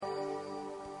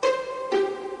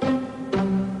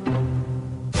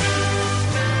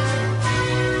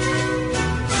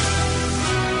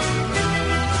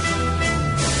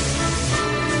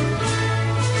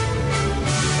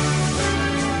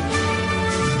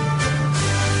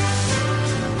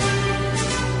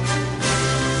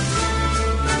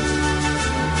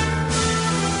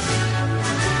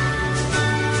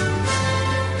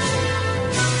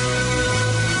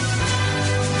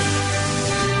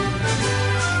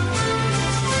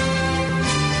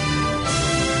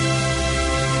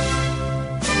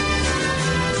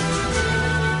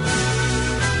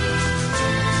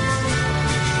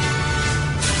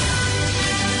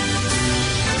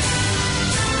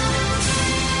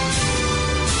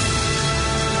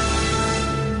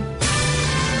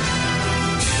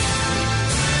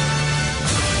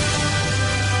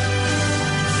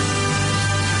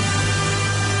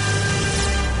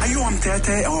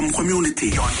Kiribati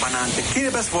community on Banana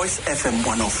Kiribati Voice FM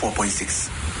 104.6.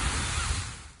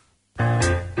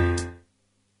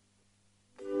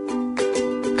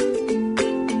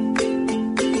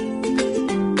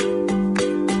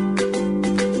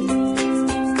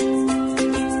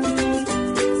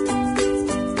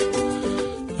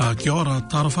 Kia ora,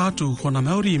 tarafatu kona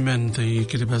Mauri men the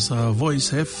Kiribati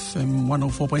Voice FM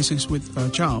 104.6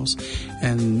 with Charles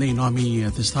and Naomi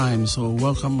at this time. So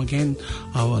welcome again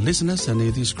our listeners, and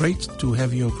it is great to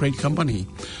have your great company.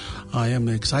 I am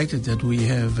excited that we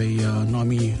have a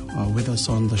Naomi with us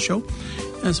on the show,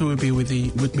 and so will be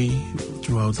with me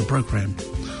throughout the program.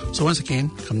 So once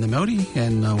again, kamna Mauri,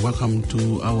 and welcome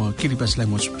to our Kiribati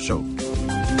language show.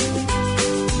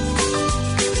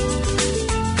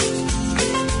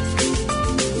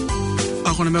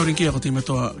 Ako na Mauri kia ko ti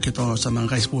meto kito sa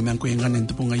mga kaispo men ko nganen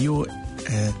te punga yo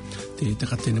te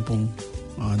katene pung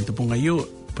te punga yo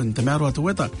pen te maro atu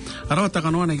weta ara ta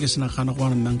kanona ke sina kana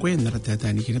ko men ko en rata ta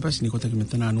ni Kiribati ni ko te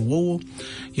metana no wo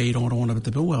ya i rong na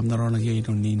te bu am na rona ye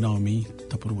ni Naomi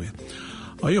tapurwe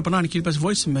ayo panani Kiribati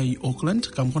Voice mai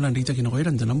Auckland kam kona rita kina ko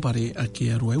iran te nampare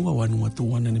akia ruewa wanu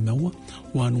atu wana ni mewa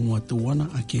wanu atu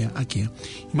wana akia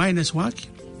minus wak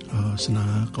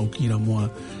sina kaukira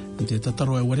mo te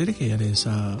tataro e warere ke are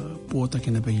sa pota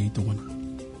kina pe i tona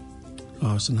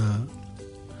sina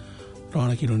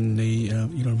rana ki ron nei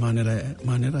i ron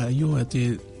manera yo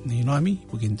ate ni Naomi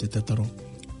pukin te tataro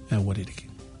e warere ke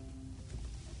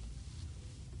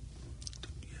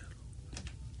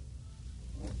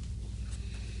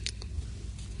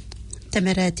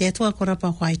Temera te atua kora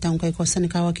pa kwai tau kai ko sana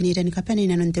kawa kini rani kapeni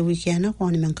na nante wiki ana ko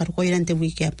ni man kar ko irante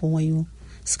wiki apo wayo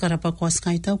skara pa ko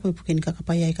skai tau ko pukin ka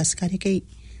kapaya ka skari ke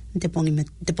te pongi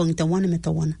te wana me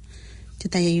te wana. Te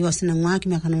tai e iwa sina ngā ki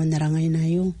mea kana wana ranga ina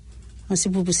iu. O si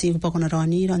pupusi ko pakona roa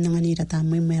nira, o nanga nira tā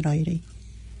mui mea roirei.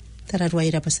 Tara rua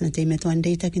ira pasana te me tuan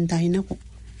deita kin tahina ko.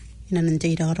 Ina nan te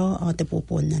ira roa o te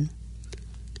popo nanu.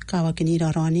 Kawa ki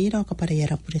nira roa nira o ka pare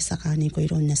era pure sakani ko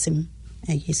iro nasimu.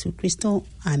 E Yesu Kristo.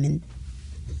 Amen.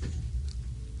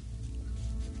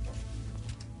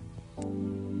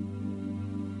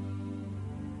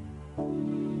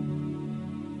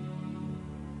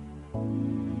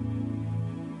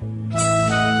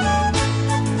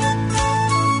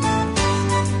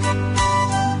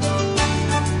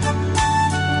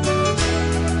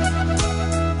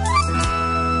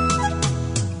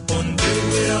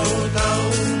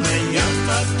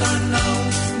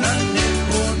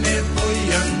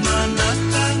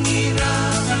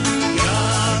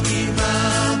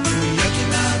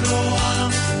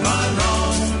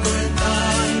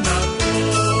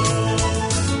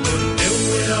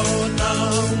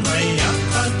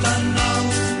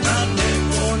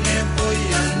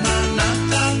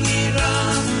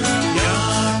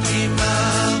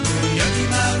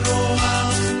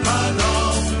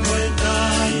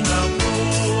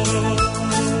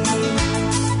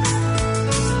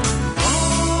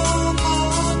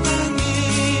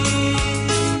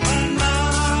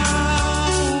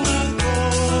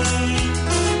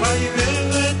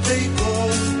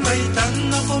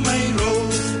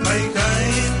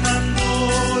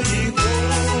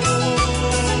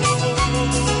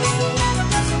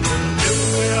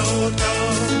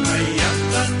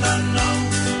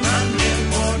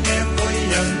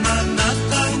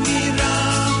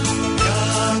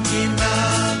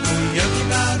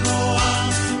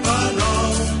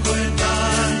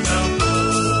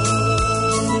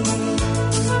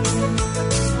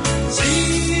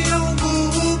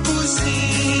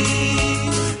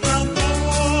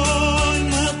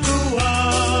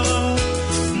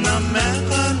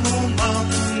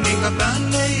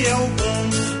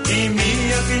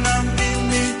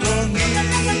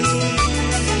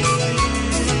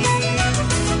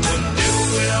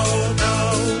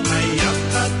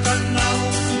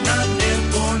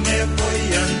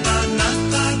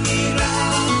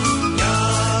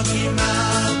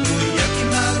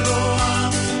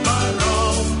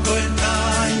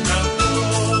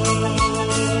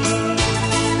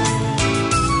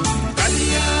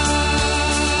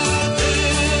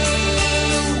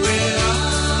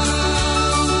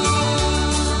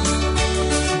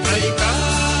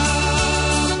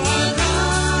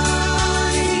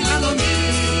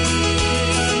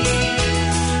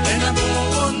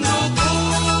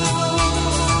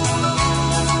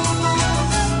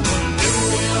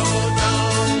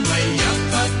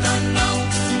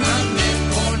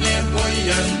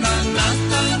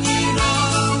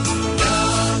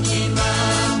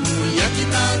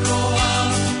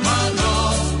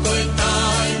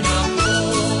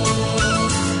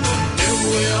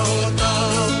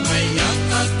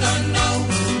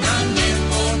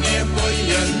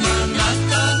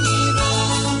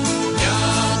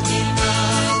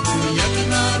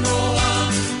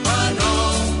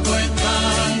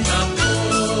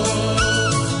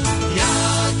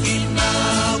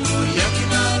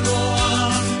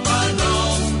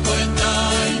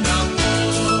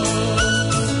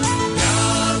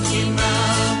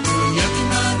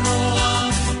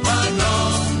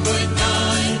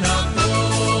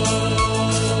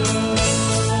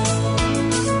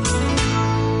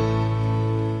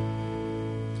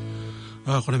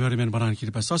 Kona Mauri men barang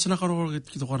Kiribati. So sana karo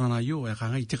kita kora na yo e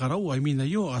kanga ite karau ai mina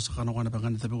yo asa kana kona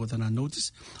bangana tabe ko tana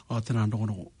notice o tana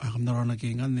ndono akam narana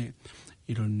ke ngane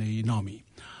iron nei nami.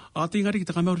 Tingari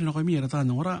kita Mauri na ko mi era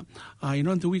tana ora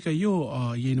inon te wika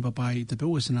yo ye na papai tabe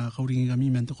o sana kauri ngami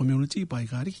men community pai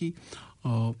kariki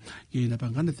ye na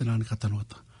bangana tana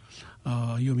katanota.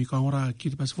 Yo mi kangora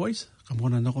Kiribati Voice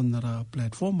kamona na kona ra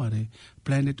platform are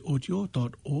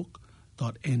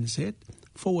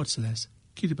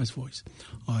planetaudio.org.nz/Kiribati Voice.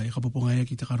 Kapapungaya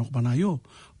kita kanok panayo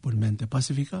por Mente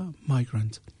Pacifica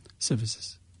Migrant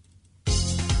Services.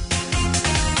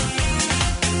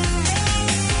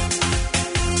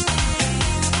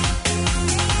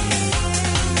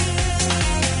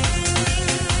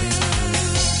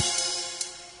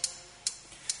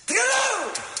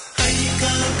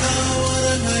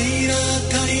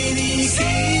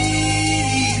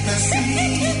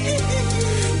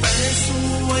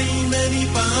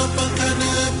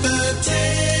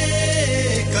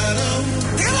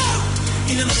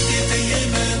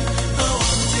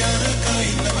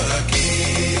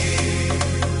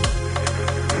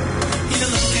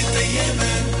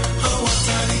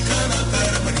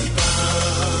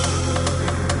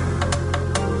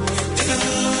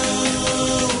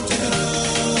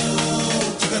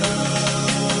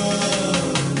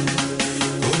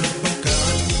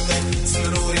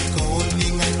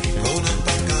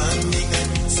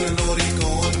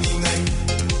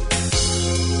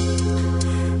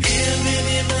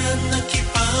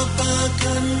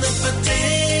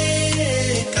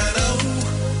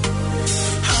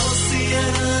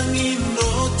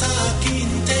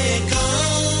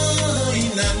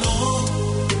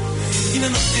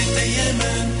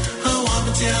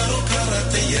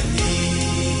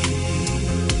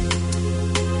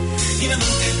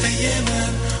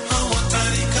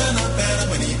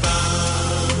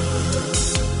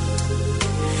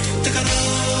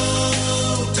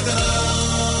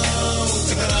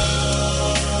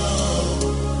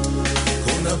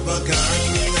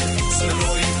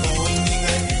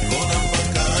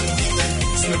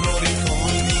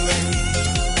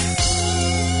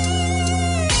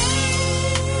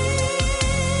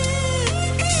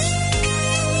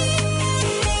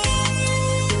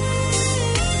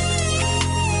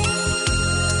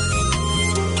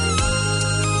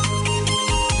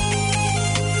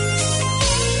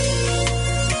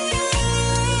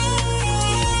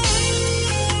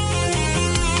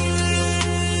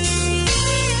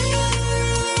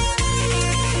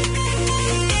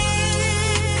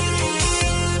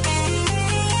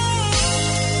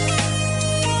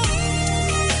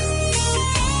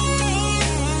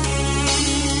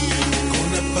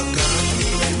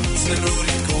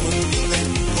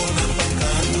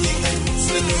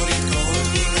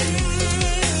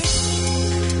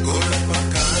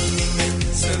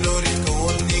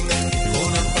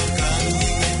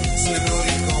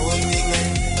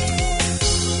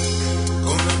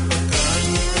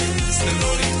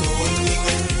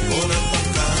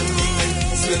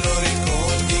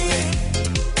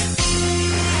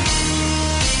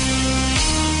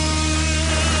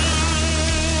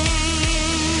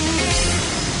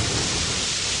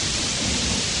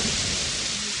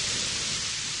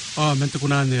 Mente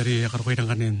kuna neri akarkoirang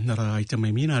kanin nara item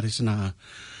may mina rin na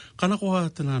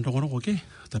kanakuha tana ndokono ke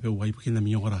tapi uway pukin na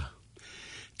miyong kara.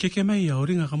 Keke may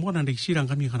ori nga kamukha na nagsirang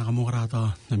kami kanakamukha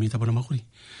ta namita pa naman ko ni.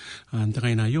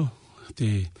 Antangay na yo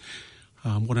te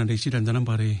mukha na nagsirang danang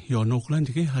pare yo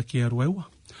Auckland ke haki arwaiwa.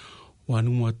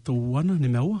 Wanu watuwana ni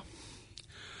mewa.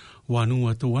 Wanu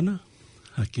watuwana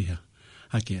haki.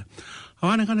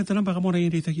 Awan kan tanam pa kamura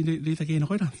yung data kino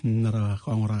ko na nara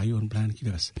kangura yon plan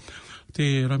kidas.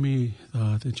 Te rami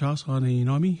te Charles ani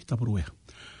nami tapuruya.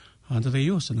 Anta te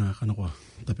yo sana kanako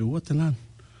tapi wat tanan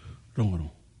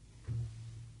rongono.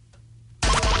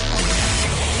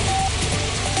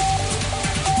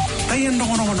 Tayan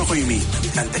rongono ko imi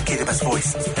ante Kiribati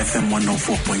Voice FM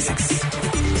 104.6.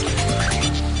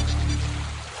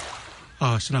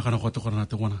 Sana kanako to karana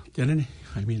to wana. Tiyan ni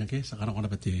I mean ke sa kanako na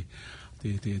pati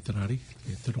te terari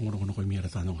te rongono ko imi ara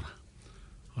tanong na.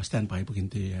 Stand by begin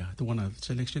te wana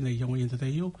selection ay yung yun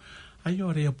tayo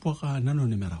ayo re po ka nano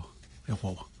ni mero.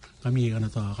 Kami kana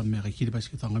ta kami Kiribati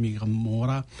kita kami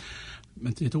kamora.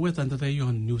 Ito wetan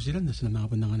tayo New Zealand na mga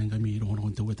pandangan kami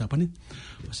rongono ko weta panin.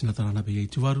 Pas natara na bigay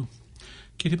tuwaru.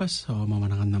 Kiribati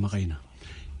mamanangan na makaina.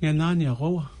 Nga nani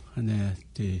ako ane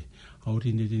te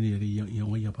Mauri ni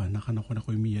yung pa nakanako na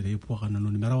ko imi re po ka nano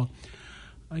ni mero.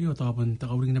 Ayo tapon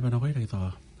takawring na pa na ko ira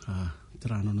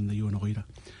terano na yun ako ira.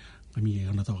 Kami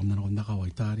kana to kamna ko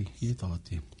nakaway tari ito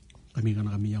ati. Kami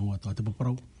kana kami yang wato ate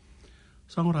popro.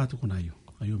 Sang rato ko nayo.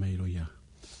 Ayo mayro ya.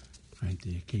 Ai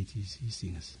te KTC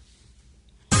Singers.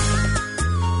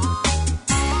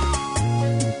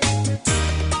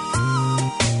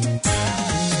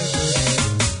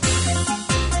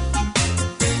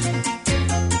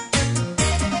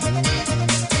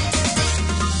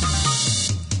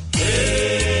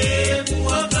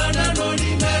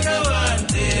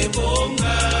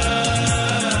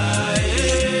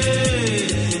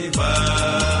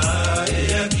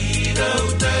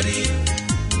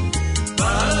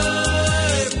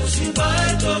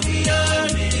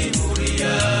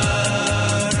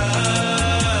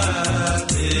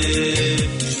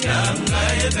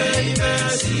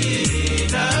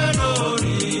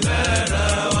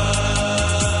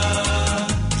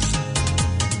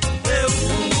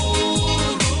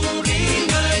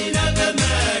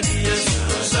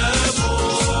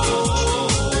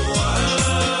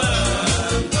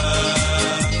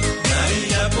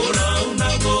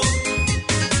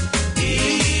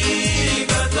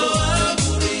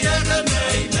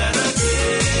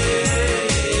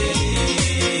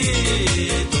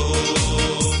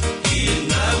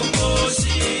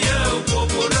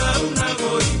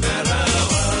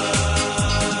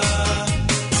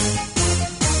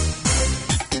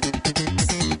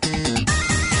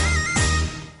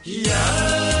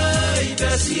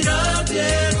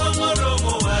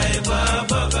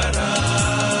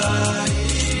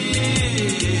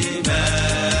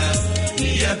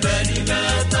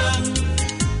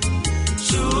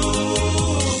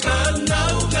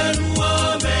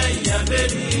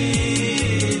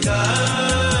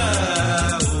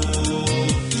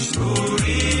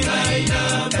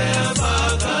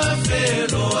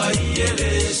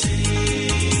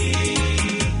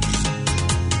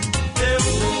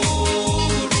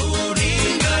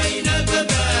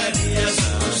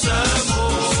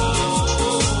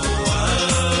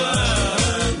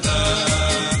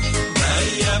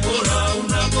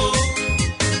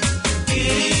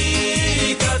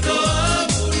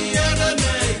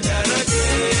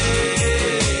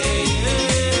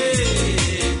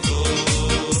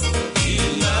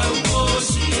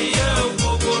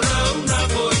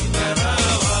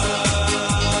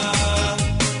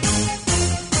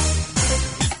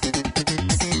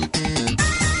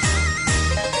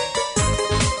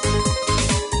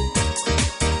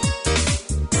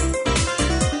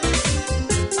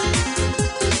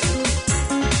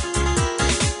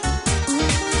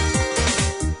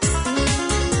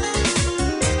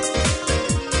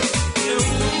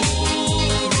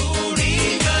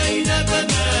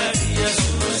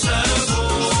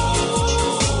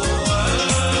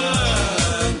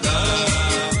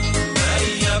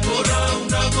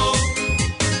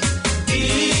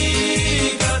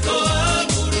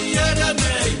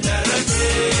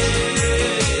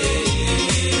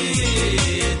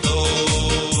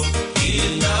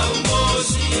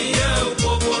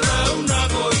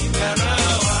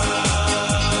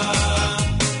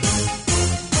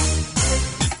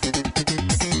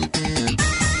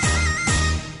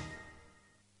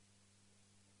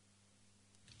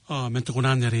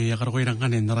 Mentukunaneri akaroirang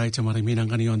kanin narai chamari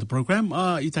minang kani on the program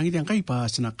itangi yang kai pa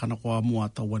sina kana kwa mua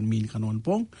tawan min kanon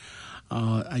pong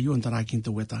ayon tarakin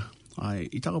to weta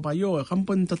itako pa yo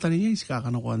kampun tatani sika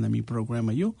kana kwa na mi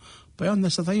program ayo pa yon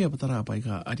nasa tayo patara pa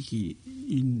ka ariki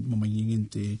in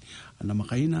mamangingin te na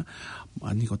makaina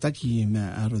ani ko taki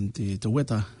na aron te to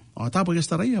weta tapo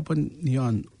gestarai apon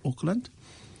nion Auckland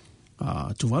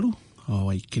Tuvalu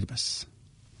ai Kiribati.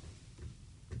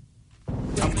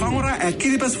 I'm Kongora at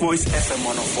Kiribati Voice FM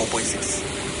 104.6.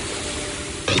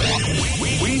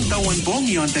 We tawan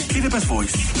bongi on the Kiribati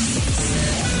Voice.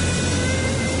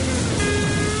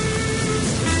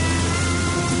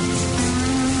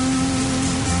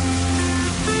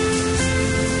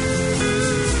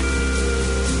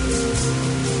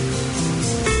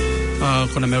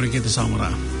 Kona Mauri kita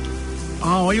samara.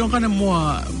 Ayong kana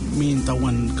mua min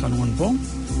tawan kanuan bong.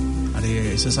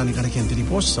 Ari sasani karakian tini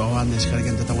pos anes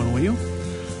karakian tatawan wayo.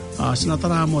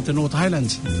 Sinatara mo te North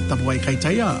Highlands tapuai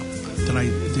kaitaya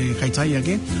trai te kaitaya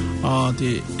ke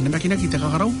te ina makina kita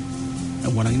kakarau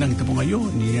wanang ina kita pongayo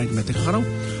ni yang kita kakarau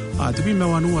tapi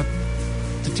mewanua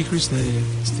te tikris the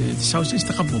southeast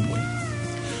kaboboy.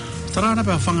 Tara na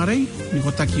pa fangarei ni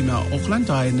kotaki na Auckland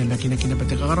ina makina kita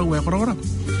pete kakarau wa korora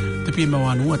tapi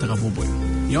mewanua te kaboboy.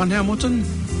 Yon Hamilton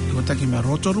ni kotaki na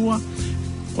Rotorua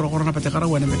korora na pete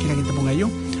kakarau ina makina kita pongayo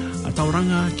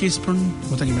Tauranga Gisborne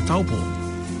kotaki na Taupo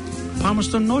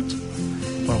Palmerston North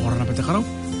korora na pete kakarau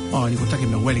ni kotaki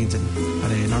na Wellington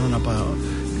are nano na pa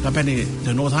kapene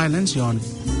the North Highlands yon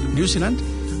New Zealand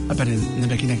apare na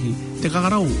makina ki te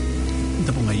kakarau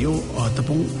tapong ayo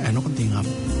tapong ano konting amo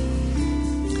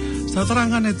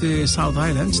Tatarangan te South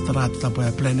Islands tarata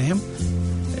pa Blenheim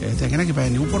te kena ki pa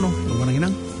ni upono wana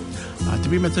nginang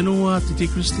te bi metanua te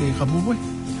tikus te kabuboy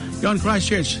yon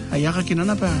Christchurch ayaka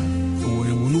kinana pa o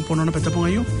unupono na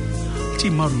petaponga yo ti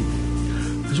Mauri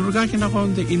Surga kina ko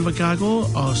te Invercargill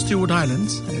or Stewart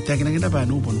Islands te kena kita pa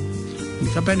upono ni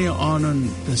kapani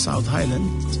on the South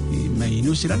Highlands mai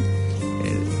New Zealand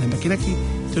na makina ki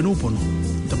te upono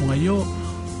taponga yo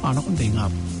ana kon te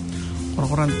ngap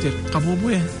koran te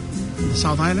kabuboy the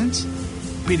South Islands,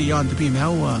 pili yon te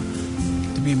pimeaua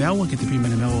ki te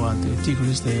pimeaua te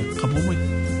tikuris te kapumoy.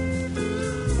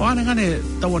 O ana ngane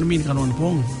tawan min kanon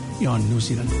pong yon New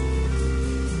Zealand.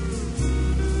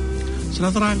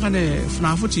 Sinatarang kane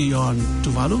fnafuti yon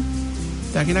Tuvalu,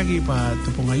 te akinaki pa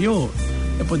tupongayo,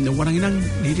 e pon de wanang inang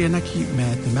niri anaki me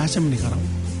te masam ni karau.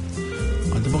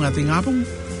 O tuponga te ngapong,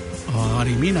 o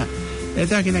arimina, e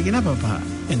te akinaki na pa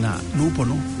ena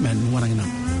nupono me wanang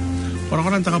inang.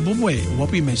 Orang-orang tak kabuboy,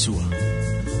 wapi mesua.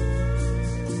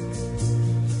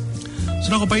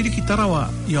 So ako pa hindi kita rawa,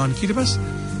 yon Kiribati,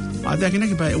 ada kina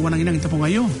kipa wanang inang tapong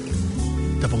ayo,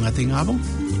 tapong ating abong,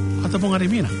 at tapong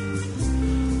arimina.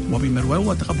 Wapi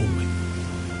meruwa tak kabuboy.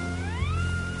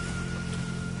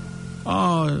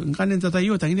 Kanin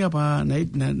tatayo, tangin niya pa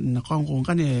na kung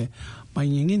kanin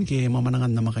mainyingin ke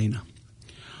mamanangan na makaina.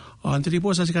 Antiri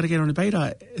po sa sikarikero ni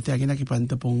Paira, ito kina kipa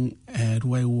tapong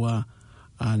ruwa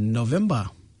November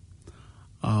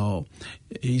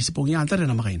isipong yantare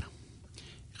na makaina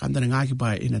kanda nga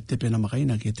kipa ina tepe na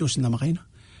makaina ki tios na makaina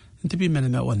tepe men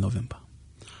na 1 November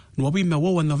no wabi me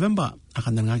 1 November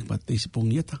akanda nga kipa isipong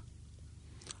yata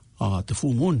te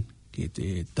full moon ki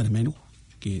te termenu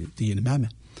ki te ina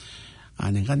mame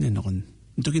anen kanda no kon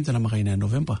tukin na makaina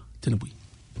November tinubui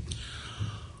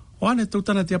wane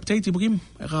tutana te update bugim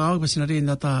ka ba sinari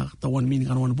na ta 1 min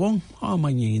kanon bong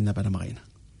manyin na pa na makaina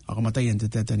kamatay ang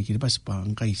teteta ni Kiribati pa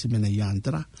ang kaisi na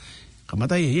yantara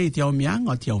kamatay ay tiyaw miyang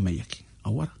o tiyaw mayaki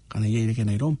awar kana yay na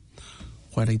kinairom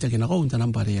kwa ita kinako unta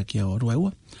nang pare yaki o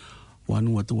ruewa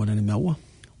wanu watuwana ni mewa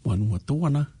wanu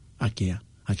watuwana akia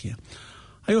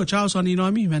ayo chao sa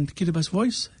ninoami man Kiribati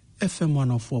Voice FM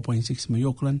 104.6 may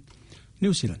Auckland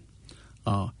New Zealand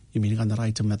imini ka na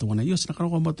right sa matuwana yos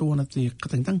nakarako matuwana ti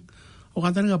katangtang o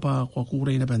kanta nga pa kwa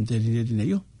kuray na panteri na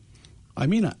yo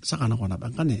amina sa kanako na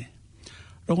bangkane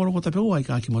Roko tapeu ai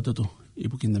ka ki mototo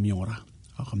ibukin na miora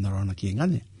akam na rona ki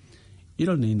ngane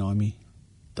ilo ni nomi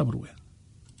tabruwe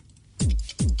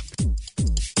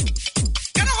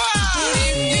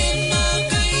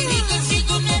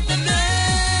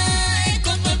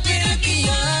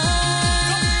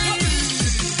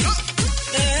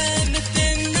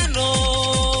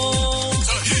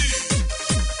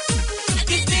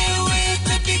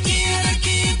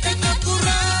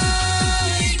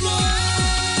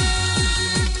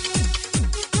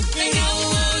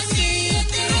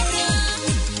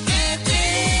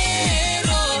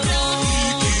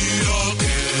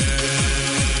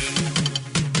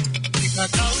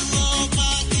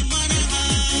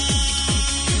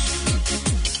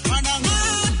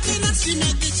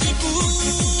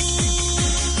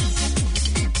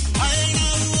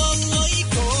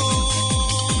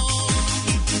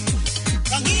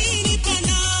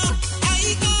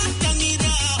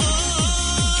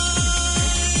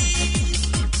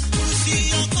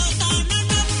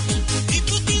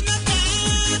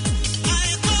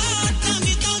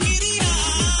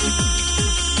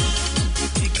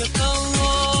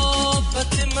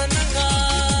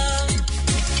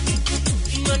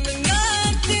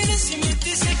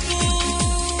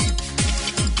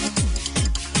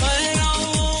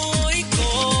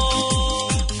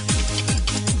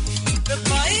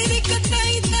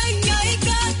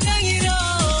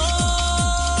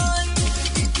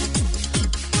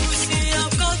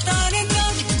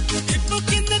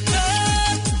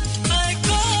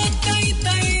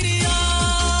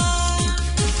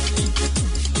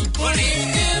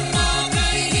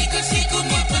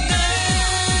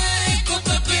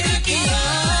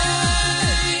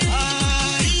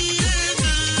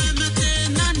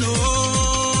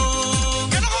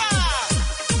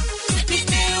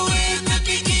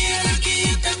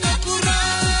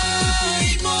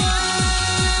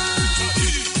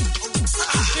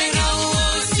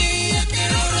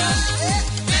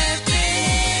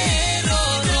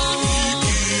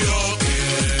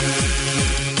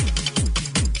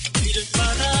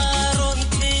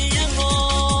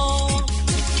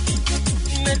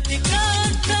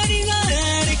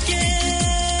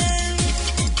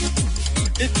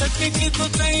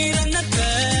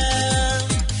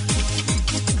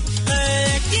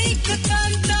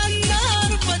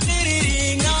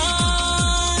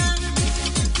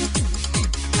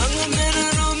Ang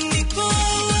meron ni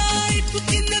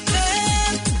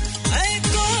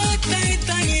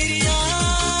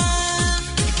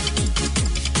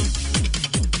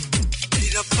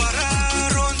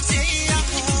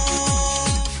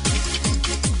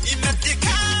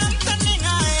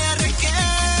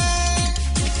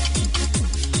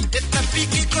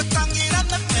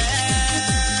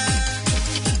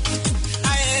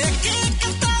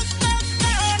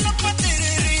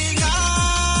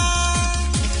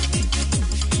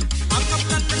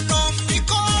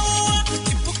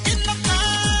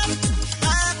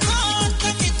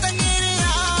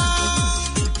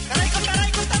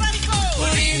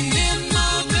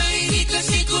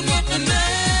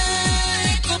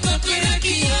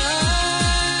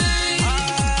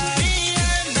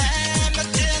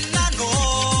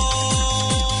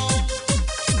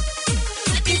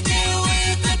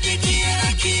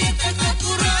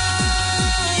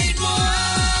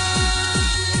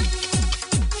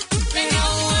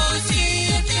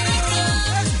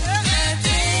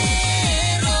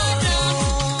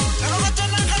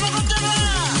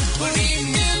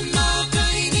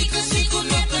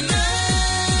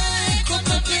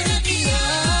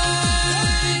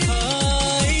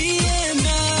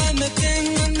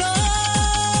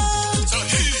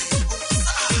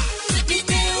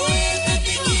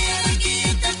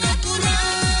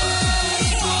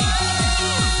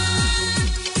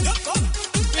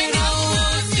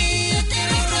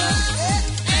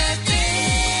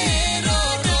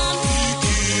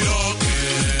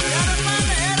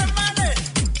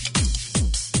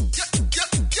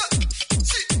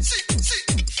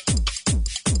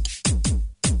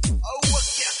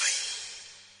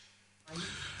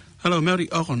Hello, Mauri.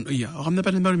 Auckland. Auckland na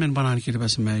pala Mauri men banana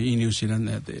Kiribati i New Zealand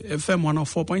FM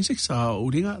 104.6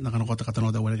 uringa nakanokota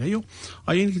katanoda wala kayo.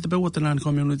 Ayin kita pa watanan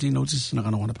community notice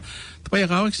nakanokona. Tapaya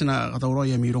kawik sina katawro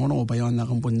ya mirono o bayan na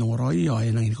kampun ng roy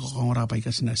ayin ang ikakongora pa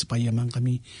kasi na spaya man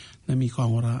kami na mi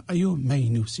kongora ayo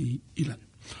may New Zealand.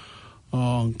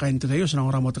 Ang kain tayo sa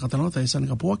nangora mo katanoda isa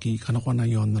nakapuaki kanokona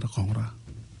yon na kongora.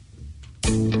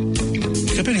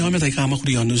 Kapeni home tai kama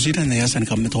kuri New Zealand na yasan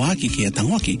kam metoaki ki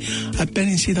atangwaki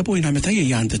apeni sida po ina metai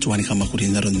yante tuani kama kuri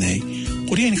naronne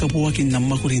kuri ni kapuaki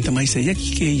namma kuri tamai se yaki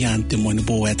ke yante mon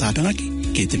bo eta tanaki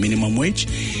ke te minimum wage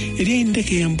iri inde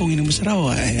ke ampong ina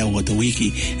musarawa o the wiki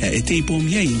te pom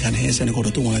ye ingan hesan ko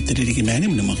to wana tiri ki mani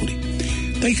mun makuri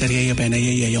tai kari ya pena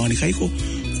ye yoni kaiko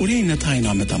kuri ina tai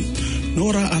na metam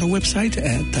Nora our website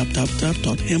at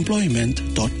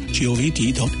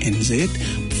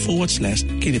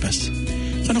www.employment.gov.nz/Kiribati.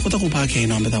 Kana kota ko pa kay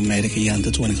na madam America yan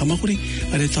to tuwan kama kuri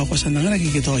ari ta ko sa nangara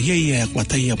kikito ye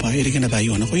kwataya pa iri kana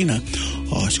tayo na ko ina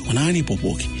o sikunani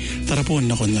popoki tarapon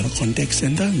na ko na contact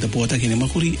center the bota kini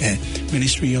makuri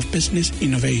Ministry of Business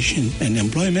Innovation and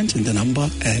Employment and the number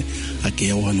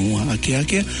akia wanua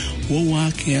akia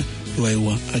wawa akia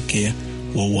wewa akia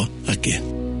wawa akia.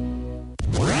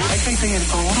 Kay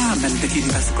kongora men the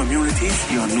Kiribati communities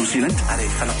here in New Zealand are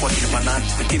kalapot ibanan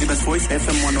the Kiribati Voice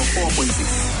FM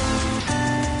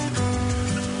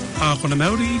 104.6. Kona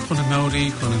Mauri.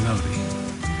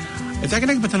 Ita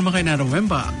kina kibatal makay na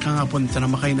November kang apunta na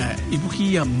makay na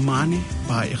ibukiya mani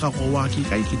ba ikakawaki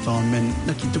kay kito men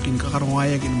nakitukin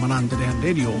kakarungaya kin mananda na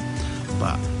radio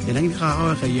ba inang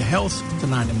ikakawa kay health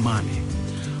tanane mani.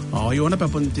 Yun na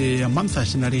papunti month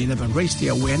na rin na raise the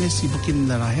awareness ibukin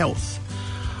na health.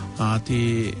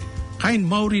 Ti kain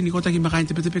Mauri ni kota ki makain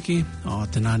tepe-tepe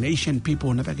tanan Asian people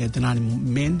na pa kay tanan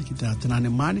men kita tanan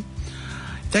mani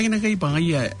tangin na kay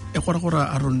pangaya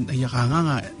ekora aron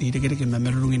yakanga ni degere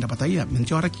merulungin na pataya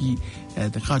menchora ki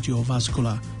the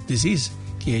cardiovascular disease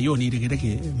ki yo ni degere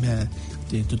ki me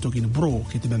te tutokin bro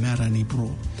ki te mera ni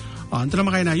bro antara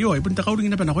makain na yo ibun ta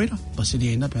kauling na pa na koira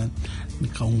pasidi na pa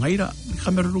kaungaira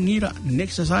kamerulungira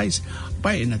exercise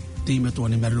pa na ti meto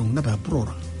ni merulung na pa bro.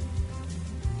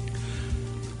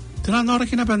 Tena nora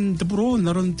kina pan te puro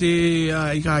naron te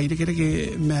ika ide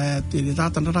ke me te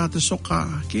data na rata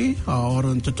soka ke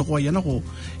oron te toko yana ko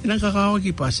inang kakawa ki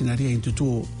pa sinari ang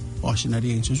tutu o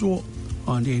sinari ang susu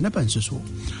o ndi na pan susu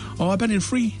o apan in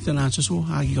free tena susu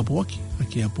agi ka poki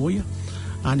aki apoya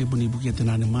ani buni buki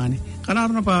tena ne mani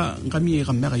kanaro na pa kami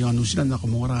kamera yo anu sila na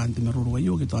komora ante meruru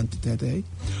ayo kito ante tete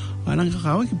anang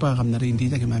kakawa ki pa kamnari ndi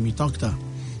ta ke mami dokta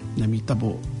na mi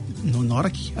tabo no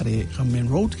noraki are kamen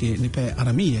road ke ni pe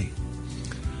aramie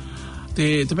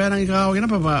te pe nang ikaw kina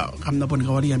pa kam na pon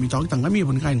kawari ami tawag tang kami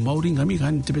pon kain Mauri kami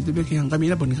kan te ke hang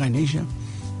kami na pon kain Asia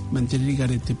man tili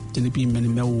gare te pi men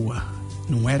mewa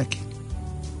nuerak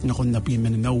na kon na pi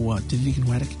men mewa tili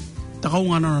nuerak ta kaw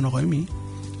ngano na ko mi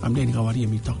am den kawari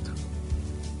ami tawag ta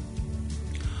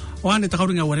wan ta kaw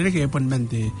nga wala ke pon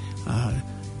mente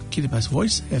Kiribati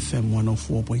Voice FM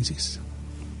 104.6.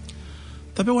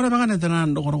 Tapi wala mga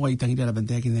nadanan do kono kay tangi dala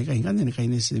bante kini kay kan ni kay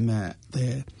ni sima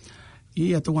te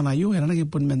iya to wana yo era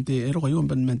nagipon mente ero kayo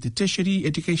mente Tertiary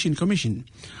Education Commission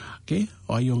okay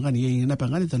o yung kan iya na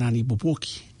pangalan tanani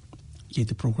bubuki ye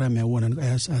the program one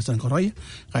as an koroi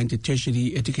kind the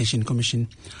Tertiary Education Commission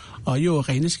yo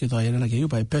kainis ke toya na ke yo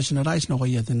by personalized no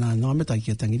ya na no meta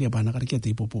ke tangi ba na ke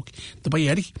tipo pok to ba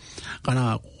yari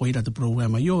kana koira the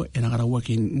program yo ena gara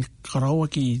working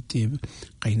karaoke te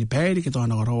kaini peri ke to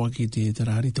na karaoke te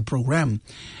rari the program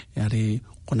yari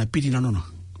kona piti na no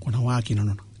kona waki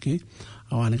no okay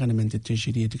awana kana mente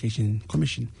Tertiary Education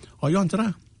Commission yo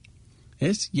antara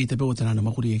es ye te pe na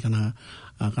makuri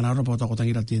kana robota ko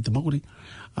tangira te makuri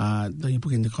da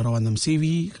ipukin de karawanam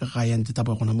CV kakayan te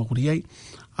tapa ko na makuri ai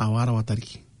awara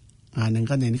watari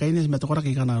nangkan ni kaines me tokora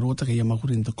ki kana rota ke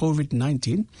makuri the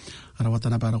COVID-19 arawata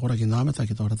na para kora ki na meta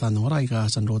ki tora tan ora ka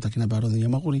san rota ki na baro ni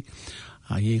makuri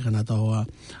ye kana to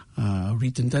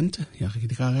retentant ya ki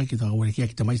ka ki to wori ki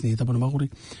ta mais ni tapa na makuri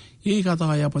ye ka to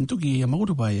ya pantuki ya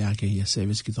makuri ba ya ke ya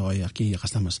service ki to ya ki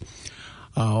customers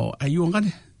ayu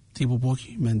ngane tipo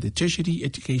boki men the Tertiary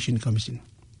Education Commission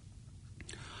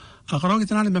akaro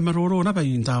kitana me maroro na pa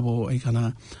yintabo ai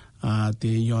kana te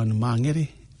yon mangere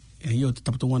yo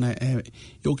tapto wana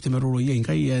yo te maroro ye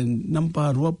ngai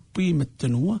number ropi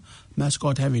metenua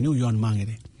mascot avenue yon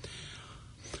mangere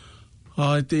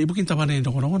te bukin tapane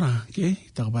no na ke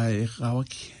tabai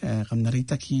kawaki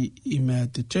kamnarita ki ima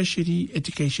the Tertiary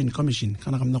Education Commission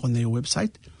kana kamna ko na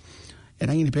website and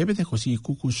I'm in the paper because you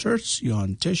could search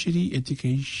on Tertiary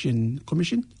Education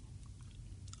Commission.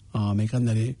 Make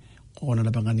under kona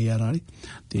na bangani yarari.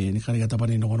 The nikari kata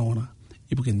pani no kona.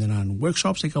 Ibu kindenan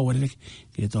workshops ika wale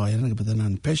kito ayan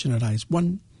nagpatanan personalized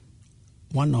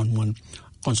one-on-one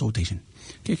consultation.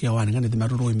 Kiki awan ngani the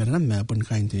maruro imeran me pun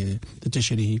kain the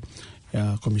Tertiary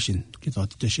Commission kito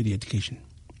Tertiary Education.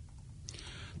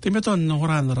 Timeton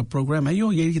horan na program ayo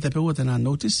ye kita pewo na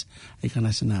notice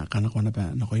ikana sina kana kona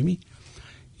pa na koimi.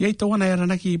 Ye to wana era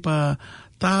naki pa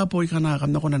tapo ikana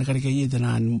kamna kona nakari ye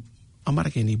tenan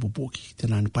amarake ni pupuki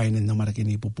tenan painen amarake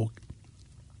ni pupuki.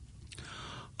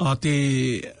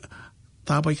 Te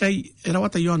tapo ikai era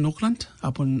wata yo Auckland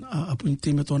apun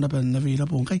timeto na pa navila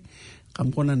ponkai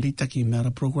kam kona rita ki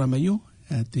mera program ayo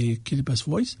at the Kiribati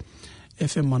Voice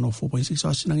FM 104.6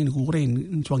 asinang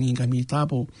inikurein twangi kami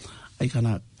tapo ay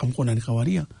kana kam kona ni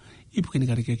kawaria ipukin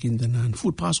kari ke kindanan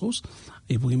food parcels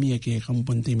ipukin miya ke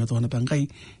kampunti meto na pangkai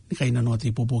ni kay na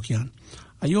noti pupukian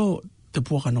ayo te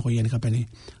puka no ko yan kapani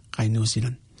kay New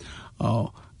Zealand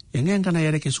yang kana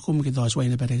yare ke sukum kita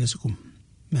asway na pere ke sukum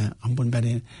ma ampun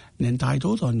pere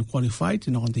entitled on qualified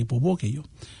no konti pupuki yo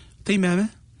te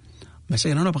meme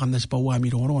masaya no pa kam na spawa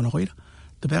mi ro no ko ira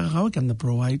te pega ka kam na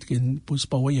provide kin pus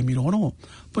spawa ya mi ro no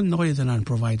pun no ko yan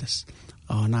providers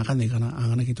na kan kana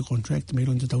ang nakito contract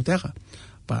meron te tauteka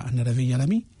pa anaravi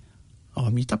yalami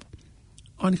mi tap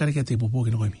on kare ke te popo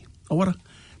ke no mi ora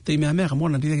te me ka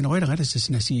mona dile ke no ira ka se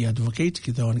si advocate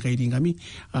ki to on kai dingami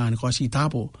an ko si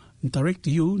tapo direct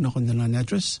you no kon na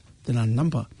address the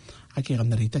number ake kam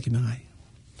narita ki mai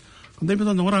kon te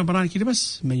beton ora para ki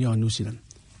bas me yo New Zealand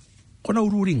kona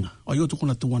ururinga ayo to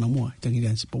kona tuana mo tangi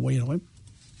dan si po wa ira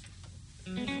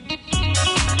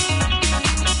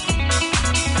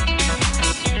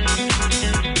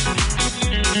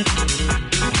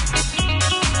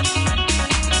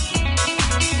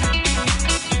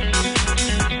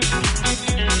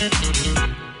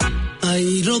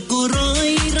Ai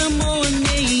rokoroi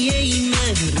ramone ei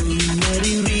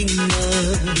mari ringa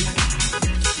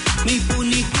me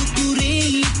puni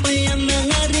kukurei payana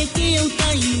ngare ke au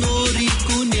tai nori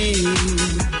kune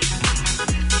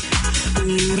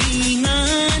uringa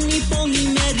ni pongi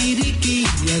mari riki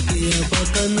ya ke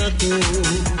apakanako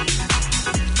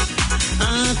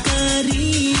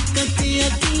akari kate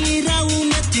akira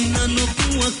umetina no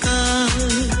puaka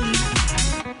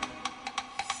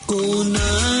kona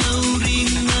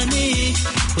uringane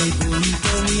pai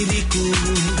punta miriku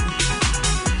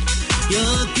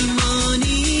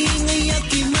yakimani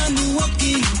ngayakimanu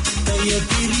waki kaya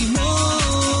kirimo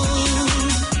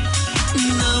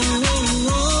na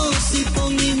wo si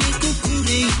pongi ni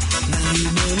kukure na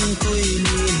imanko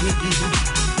ini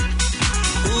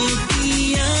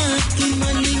otia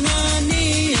kimani ngane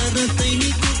aratai ni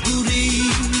kukure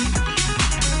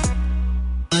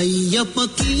Aya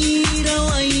pakira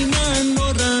waina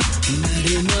nora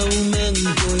nare mau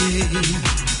mengkoe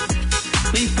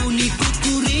Mai puni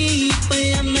kukuri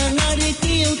payana ngare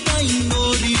kiau tai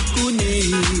nori kune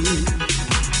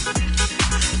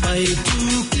Pai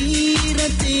tukira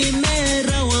te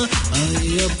merawa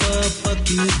aya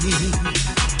papaki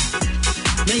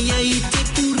Naya ite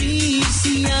puri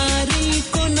siari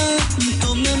kona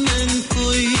tome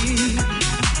mengkoe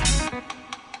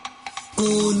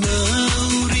Kona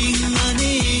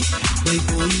uringane bai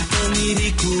ponta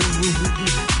miriku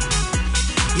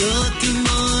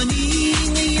Yakimani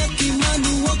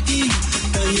ngayakimanu waki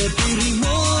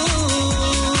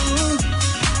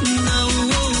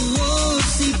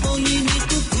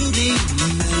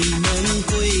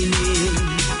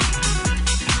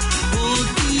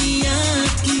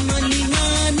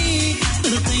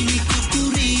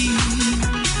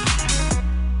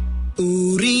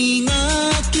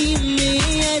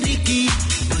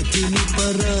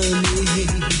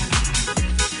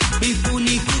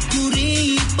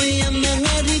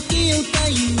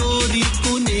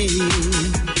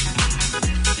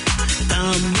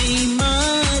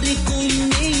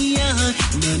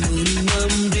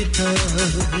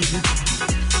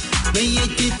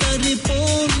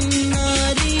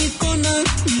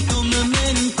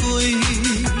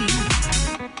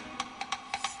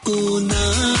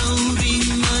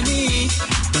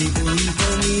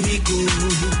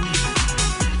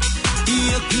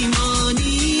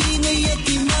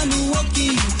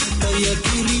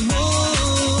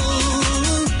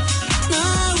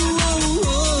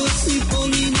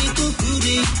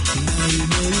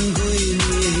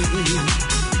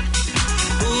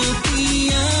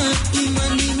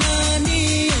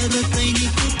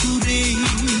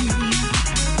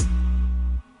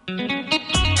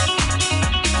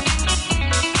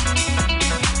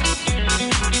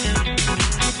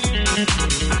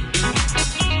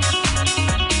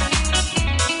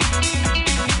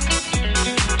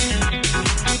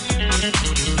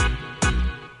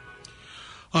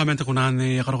Mente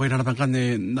kunane karokoy na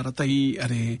napangkane naratai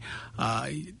are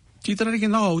Titara rin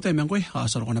na ako tayo miyang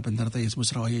saro ko na pandaratay sa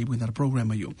musaraw ay ibu na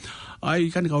program ayo. Ay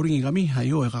kan kauringi kami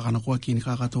ayo ay kakanakuha kini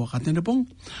kakatuwa katin na pong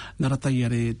naratay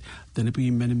are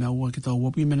tanapi menemawa kita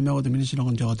wapi menemawa diminisyon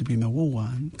akong tiyaw tipi mewawa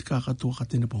kakatuwa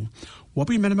katin na pong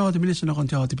wapi menemawa diminisyon akong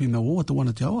tiyaw tipi mewawa tuwa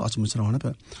na tiyaw as musaraw na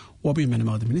pa wapi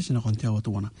menemawa diminisyon akong tiyaw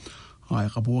tuwa na ay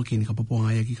kabuwa kini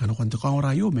kapapuang ay kakanakuha tiyaw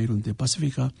rayo mayroon te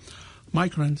Pacifica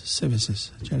Migrant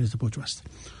Services Charitable Trust.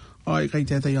 Ay kay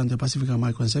teta yon the Pacifica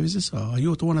Migrant Services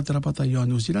ayo to na terapata yon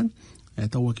New Zealand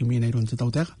tawa kimi na iron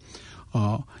tetaw tek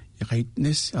ya kay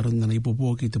nes aron na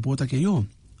ipopo ki te pota ke yo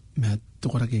me to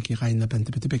kora ke kay na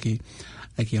pente pete ke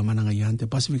ay ki amana nga yan the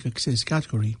Pacific Access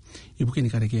Category ibukin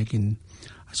ka ke kin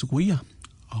asukuya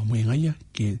mo ngaya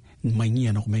ke mai ni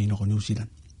na ko mai no New Zealand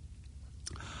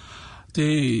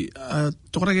te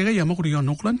to kora ke ya mo ko yon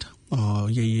Auckland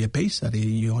ye base at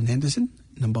yon Henderson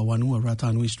number 1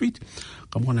 Ratanui Street.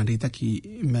 Kamu na rita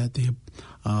ki me the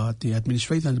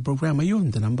administrator and the program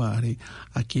ayon the number are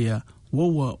akia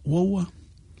wowa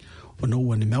ono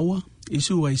wana mewa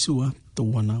isua to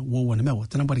wana wowa na mewa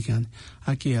the number kan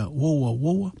akia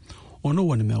wowa ono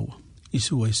wana mewa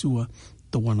isua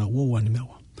to wana wowa na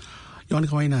mewa. Yon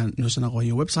kawaina no sana ko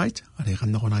your website are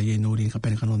kan na ye no rin ka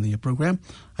pen kan on the program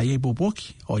aye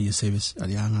boboki o ye service are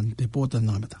angan de pota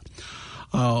na meta.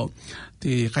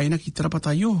 Te kaina ki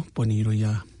trapata yo poniro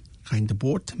ya kain the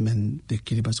board men the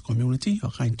Kiribati community o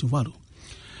kain tu valu.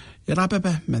 Era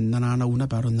pepe men nana una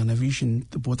pero nana vision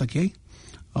the bota ke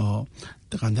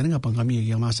te kandana nga pangami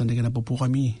ya masa ndega na popo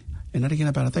kami enari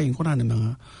kina para tai ngona na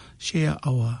mga share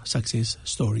our success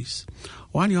stories.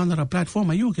 One yon na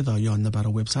platform ayo kita yon na para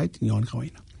website yon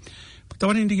kawaina.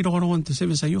 Pagtawan hindi kita kono te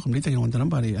service ayo kumlita yon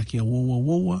nambari akia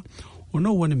wowa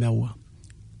ono wana mewa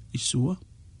isua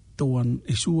tawan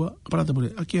isua para te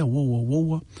bole akia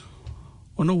wowa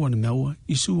ono wana mewa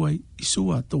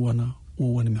isua tawana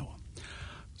wowa mewa.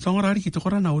 Sangorari kita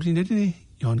korana uri nedi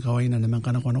yon kawaina na mga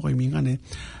kana kono koy mingane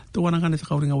tawana kana ta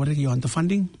kauringa wari yon the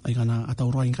funding ay kana ataw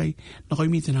roing kai na koy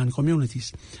mitinan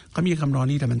communities kami kam no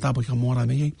ni lamentabo ka mora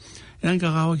me yan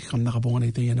ka kawa kam nakabonga na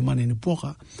ito yan naman ni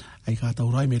poka ay ka ataw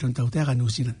roy meron taw ta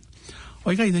New Zealand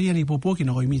oy kay na yan ipopoki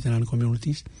na koy mitinan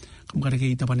communities kam kada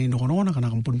kay tapanin no kono na kana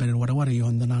kam punben wari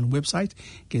yon danan website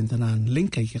ken danan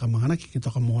link kay ka mga nakikita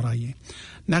ka mora ye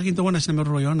nakin to wana sa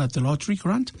numero yon at the lottery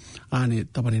grant ani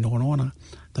tapanin no kono na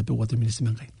tapi what the minister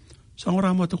man kay so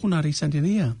ora mo to kunari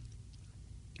sandinia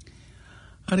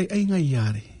are ay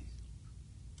ngayari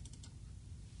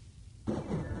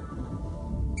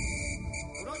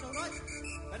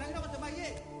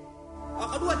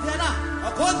kedua dia dah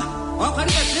akon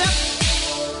kali dia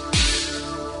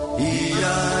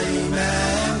iai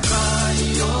men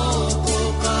kayo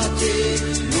kokate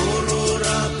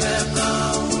lorora peka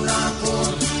unako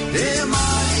de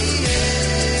mai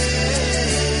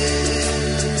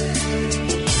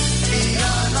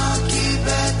iana ki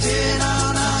betena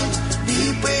nai di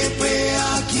pepe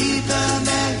akita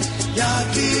ne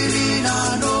yakirina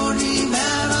no ni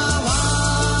merawa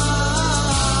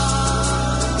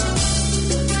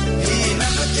ina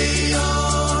katio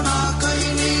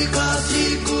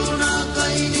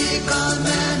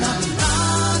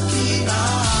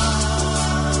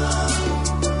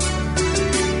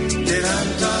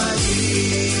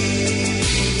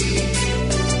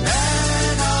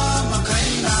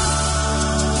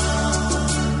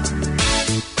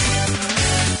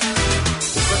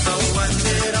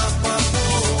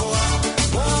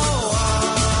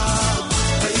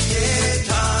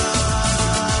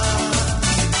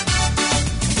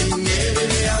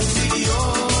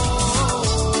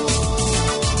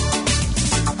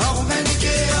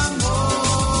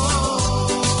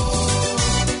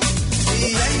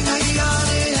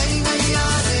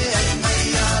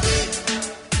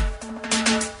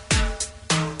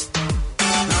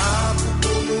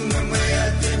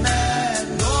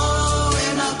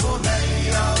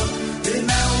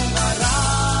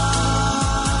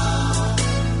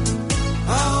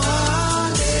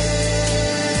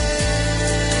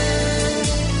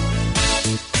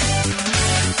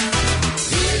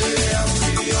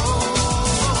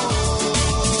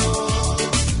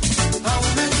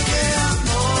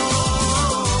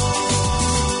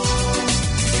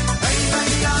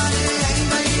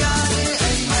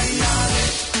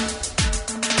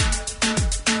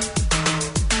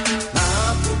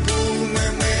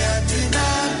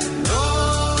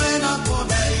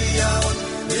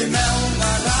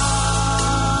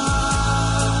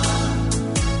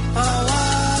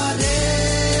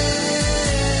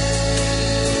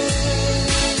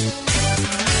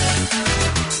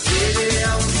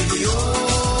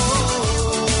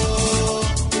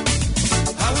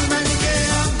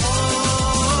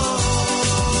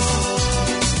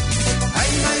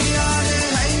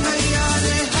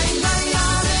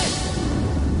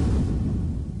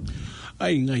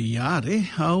Ai ngai are,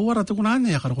 ora tu kuna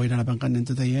ne akar koina na bangkan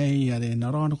nente te ye are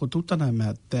na rona ko tutana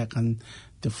me tekan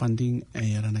the funding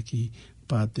e ara naki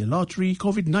pa the lottery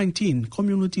COVID-19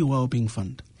 Community Wellbeing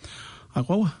Fund.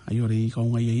 Ako ayore ko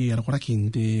ngai ye ara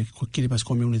korakin de Kiribati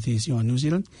communities yo New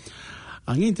Zealand.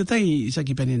 Angin te tai isa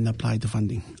ki penin apply the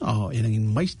funding.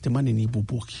 Erangin mais te mani ni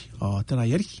bubuki. Tera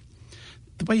yeri.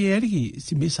 Te pa yeri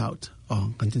si miss out.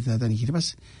 Kan te tani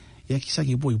Kiribati. Yaki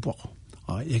saki boy boko.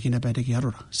 Yaki na pete ki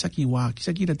arora. Saki wa,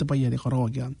 saki na te pa yere koroa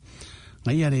ki an.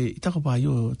 Ngai yare, itako pa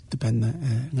yo te pena,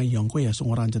 ngai yonko ya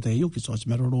songoran te te yo ki soas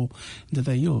meroro te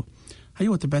te yo.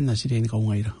 Hayo te pena si reini kau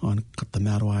ngai ra. Kata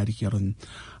mero airi ki aron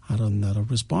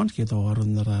respond ki to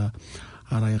aron ara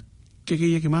keke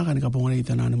yaki maka ni ka ponga i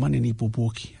tana mani ni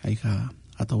pupuki. Ai ka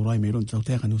atau rai meron tau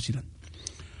teka New Zealand.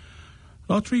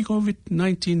 Lottery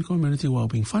COVID-19 Community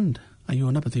Wellbeing Fund.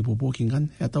 Ayo na pati pupuki ngan.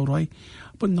 Atau rai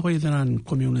pun na koy tanan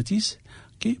communities.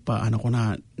 Okay, pa ana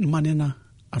kona manena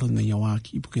aron na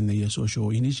yawaki ipukin na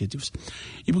social initiatives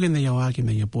ipukin na yawaki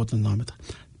na yapotan nameta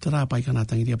tara pa kana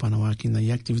tangiria panawaki na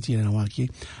activity na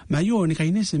waki mayo ni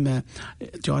kainese me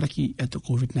joraki at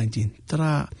COVID-19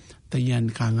 tara tayan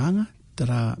kanganga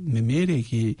tara memere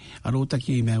ki arota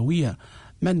ki mawia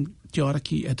men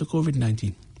joraki at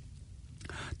COVID-19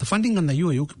 the funding on the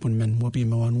yo pun men mobi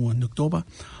mawanu in October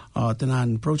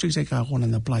tanan projects ay ka kona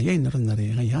na apply ay naron na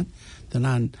rin ngayon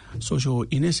tanan social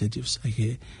initiatives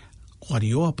ay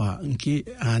kuwariyo pa nki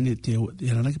ani te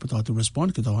yarana ki pato to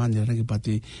respond ki tawan yarana ki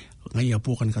pati ngayon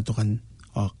po kan katukan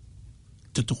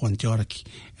tutukan tiyoraki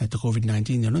at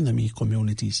COVID-19 yanon na mi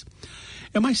communities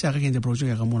may sa akin the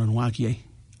project ay kamuna nuwaki ay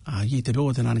yi te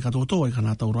beo tanan katoto ay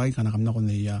kanata uray kanakam na kung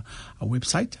a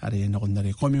website ari na kung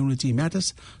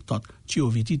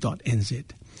communitymatters.govt.nz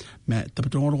me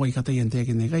tapatong ko ikatay yan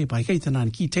tekin na kay pa ikay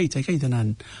tanan ki tay kay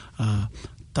tanan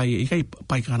tay ikay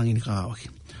pa ikanang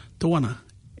inikawaki tawana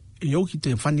yo ki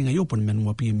te funding ayo pon men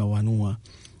wapi mawanua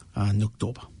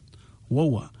October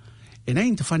wawa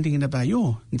enain te funding na ba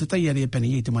yo nta tay ari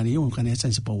peni te mani yo kana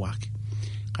sense pa wak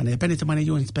kana peni te mani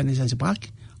yo peni sense pa wak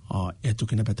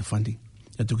talking about the funding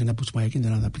talking about my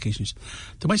in applications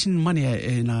te mai sin mani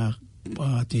na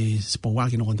te pa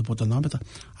wak no konta poto na beta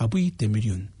abui te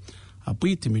million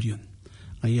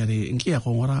ai are inkia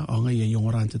ko ora ngai yo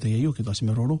ora ante te yo ki dos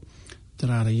meroro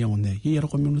tra ra yo ne here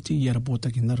community here pota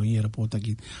ki na ro here pota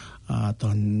ki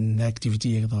ton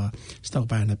activity e da sta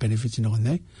pa na benefits no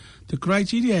ne the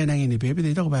criteria na ni baby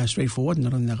they talk about straightforward na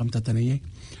ron na kam tatane ye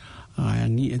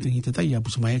ngi te ta ya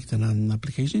pus mai ta na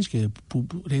applications ke pu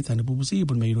reta na pu si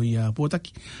bon mai ro ya pota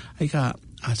ki ai ka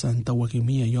asan ta wa ki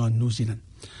mi yo New Zealand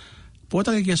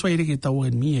pota ki swai ki ta wa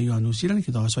mi yo New Zealand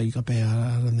ki ta swai ka pe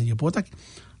na ye pota ki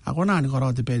akona ni koro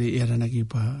te pere era na ki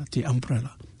pa te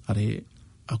umbrella are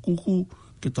akuku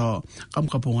kita kam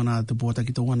kapongana te pota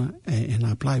ki tona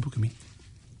na apply bu kimi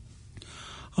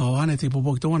ana te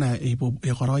popo ki tona e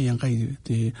koro yang kai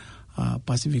te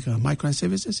Pacific Migrant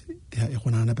Services e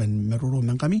kona na ben meroro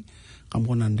mangami kam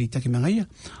kona rita ki mangaya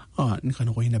ni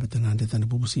kana ko ina betana de tan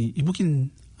bubusi ibukin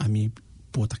ami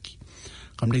pota ki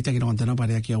kam rita ki no antena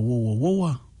pare ki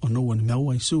wo ono wan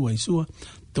mewa isua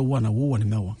te wana wo wan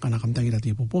mewa kana kam tangira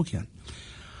te popo ki an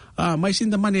mai sin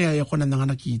da mane ya kona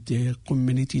ngana ki te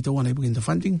community to wana ibukin the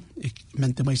funding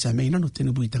mente mai sa meina no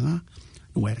tenu buitanga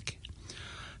no work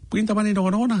bukin ta mane no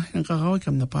ona en ka hawa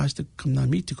kam na past kam na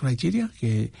meet criteria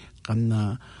ke kam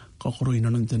na kokoro ina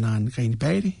non tenan kain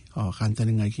peiri kan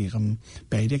taninga ki kam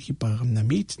peiri ki pa kam na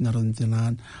meet na ron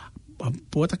tenan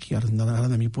pota ki ar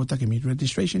na mi pota ki meet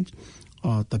registration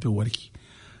tapi worki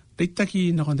data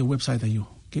ki na on the website ayo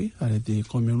okay are the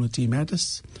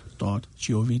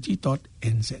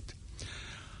communitymatters.govt.nz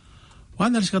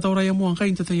wana ris kataura ya mo ang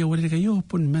kain tataya wari kayo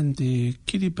pun men de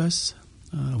Kiribati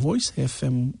Voice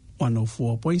FM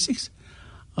 104.6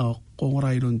 kung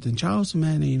rayron ten Charles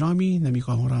man inami na mi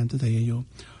kung ran tataya yo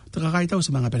takakaitaw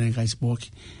sa mga penang Facebook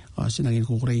sinangin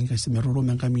ko kurain kasi meruro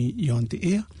man kami yon te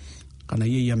kana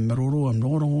yam meruro am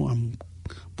loro am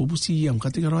bubusi am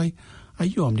katigaray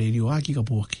ayo am radio aki ka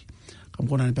buki kam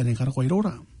konan penang karako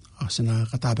irora sina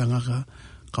katabang ka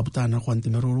kaputan ko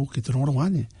ante meruro kitroro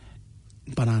wane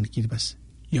panan Kiribati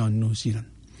yon New Zealand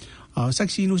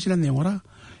saksi New Zealand yung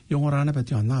ora na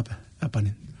pati yon na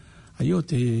apanin ayo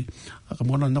te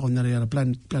kamonan na ko na rin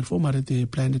platform are te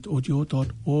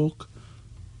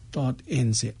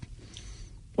planetaudio.org.nz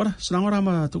wala senang ora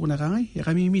ma tukuna kangai ya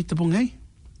kami mi tepungay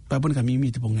babon kami mi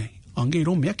tepungay angge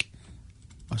rom yak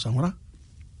asang ora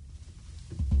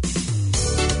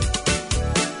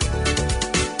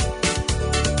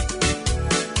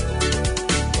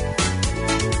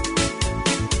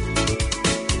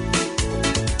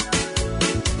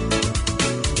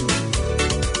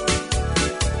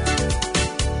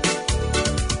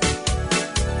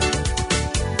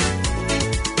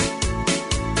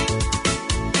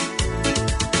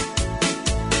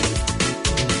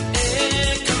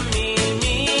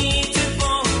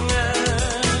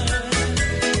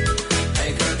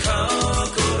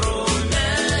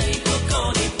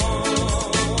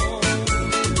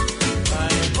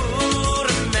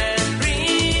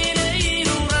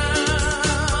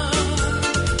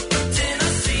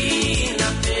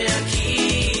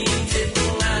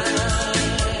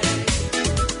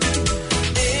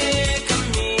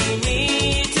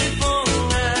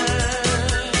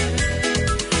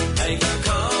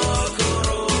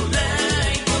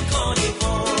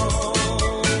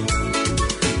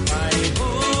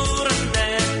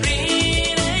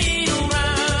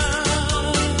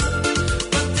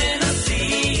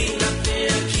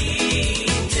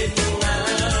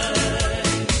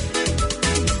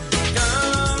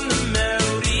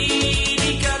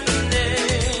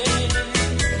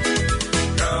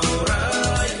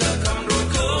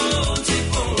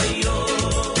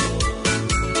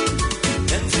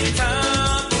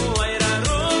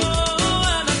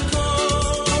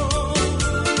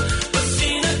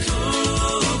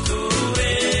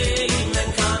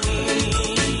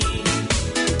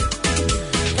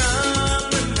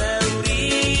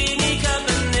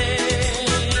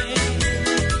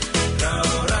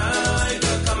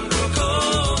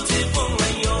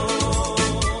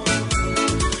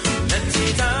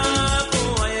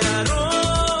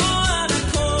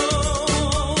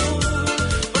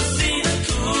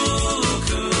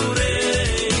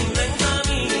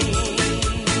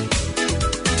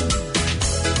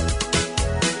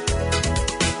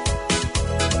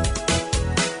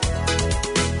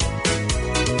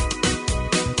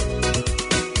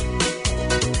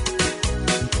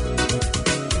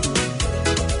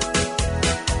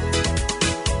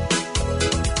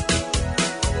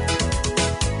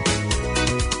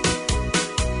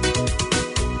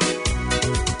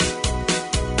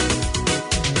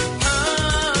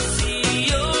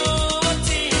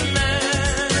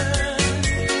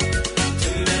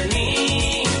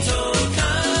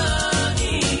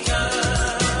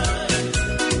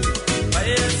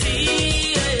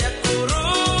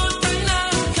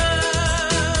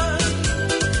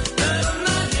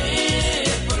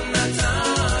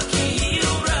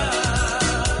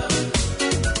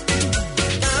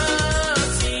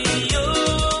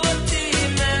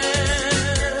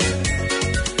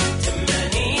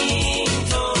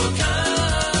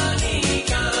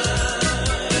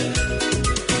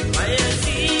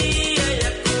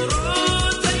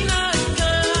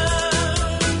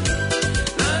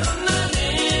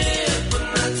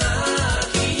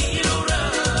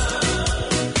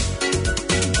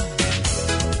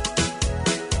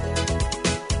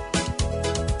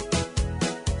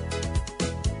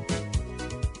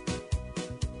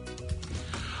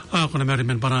kuna Mauri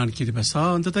men paran Kiribati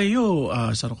anta tayo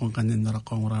sarokon kanin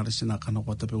narakong raris na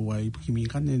kanako tapewa ibukimi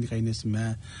kanin kainis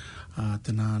me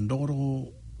tena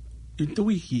ndoro into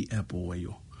wiki apo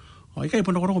wayo o ikai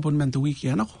pon ko pon men to wiki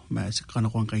anako me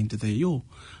kanako kain tayo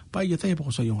pa ya tayo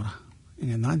ko sa yora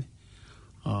ingan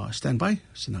stand by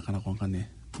sina kanako kanin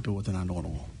tapewa tena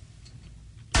ndoro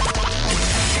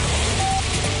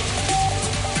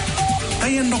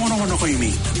Ayan no ko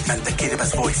imi and the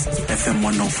Kiribati Voice FM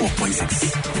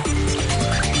 104.6.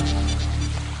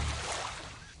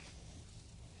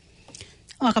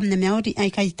 Wakam na Mauri ay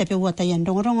kay tapewa tayan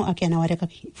rongo akena ware ka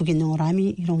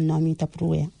fuginorami irong nami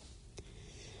tapruya.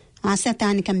 Asa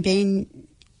tani campaign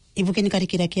ibugin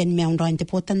karikira ken meon roin te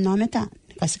potan nometa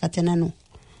kaskatena no.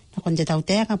 Na konje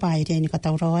taute ka pa ire ni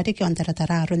katawrawari ki antara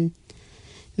tararun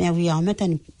mewi ameta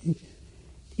ni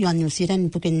yon nusiran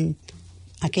bugin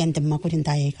aken te makurin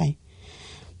taye kai.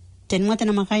 Tenmo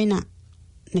tena makaina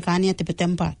nikania te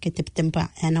petempa ke te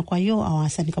petempa ana kwa yo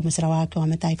awasa ni kamusrawa ke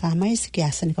ameta ka mais ke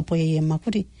asa ni kapoye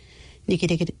makuri ni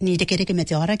de ke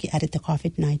meteora ki are te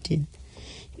COVID-19.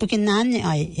 Bukin nane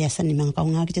ai asa ni manga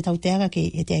nga ki te tautega ke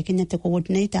ete ke te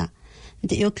coordinator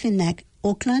the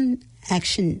Auckland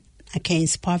Action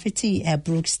Against Poverty at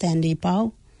Brooks Stanley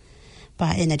Pau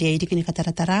pa ena de idi ki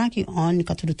kataratara ki on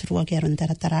katuruturu ke ron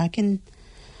taratarakin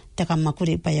te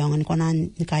kamakuri pa yon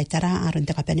konan ni kaitara aron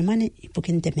te kapenimane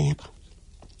ipukin te meka.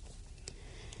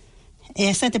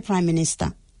 Esa te Prime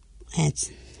Minister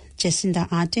Jacinda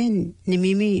Ardern ni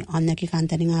mimi onna ki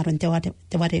kantani aron te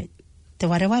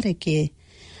ware ke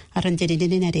aron te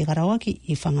dini na re karawaki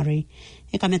I whangari.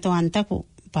 E kameto antaku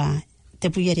pa te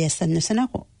puyeri esan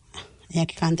nusanako. E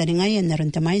ki kantani ngai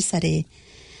aron te maisare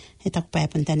e taku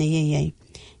paepuntane yei.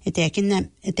 E te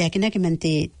akina ki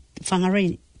mente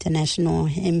whangari International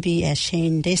MP as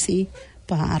Shane Desi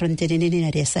pa aron te dini na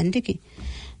re esan diki.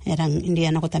 Erang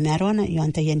Indiana ko tamerona yo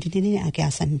anta yendini ake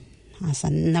asan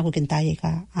naku kintaye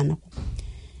ka anako.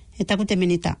 Eta ko te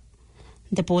minita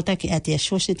te pota ki at the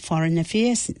Associate Foreign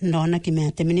Affairs nona ki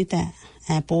me te minita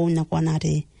po na ko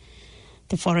nare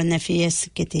te Foreign Affairs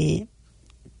ki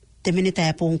te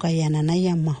minita po ka yana na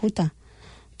ya mahuta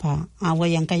pa awa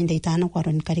yang ka indai tano ko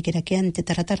ron karikira kian te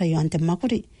taratara yo ante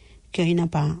makuri ki ina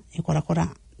pa e kora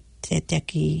te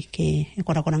ki ke e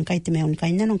kora kai te me un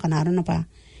kaina non kanarona pa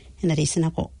ina risina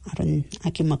ko aron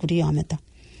aki makuri ameta.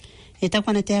 Eta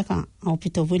kwana te ka au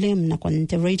Pito William na kwana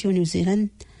te Radio New Zealand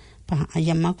pa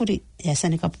ayam makuri esa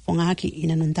ni kapuponga aki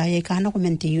ina nuntaye ka na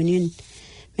komenti union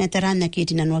me terana ki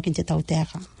tina no kin te tau te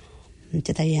ka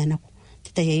te tai ana ko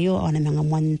te tai yo ona manga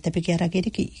mon te pikera ke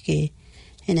ke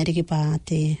ena riki pa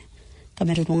te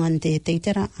kamerungan te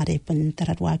teitera are pun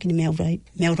taratwa ki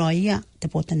meuroia te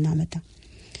potan nameta.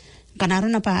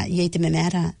 Kanarona pa ye te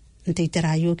memera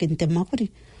teitera yo kin te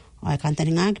makuri ai kantani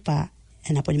ngak pa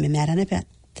ena poli me mera ne pa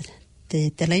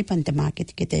te leipan te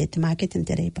market ke te market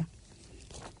te reipa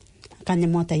kanne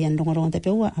mota yan rongo te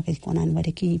peua ake konan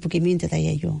wari ki puki minte ta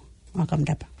yo akam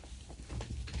dapa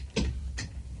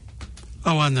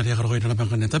awana ria karo ina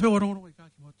bangane ta peua rongo ka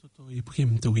ki moto to ipuki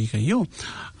minte wi ka yo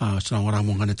sana ora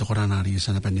mo ngane to korana ri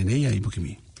sana panene ya ipuki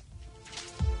mi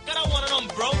got one of them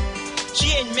bro she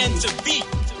ain't meant to be.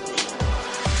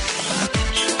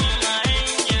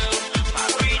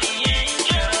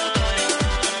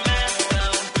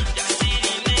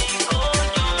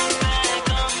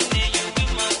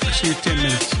 See 10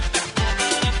 minutes.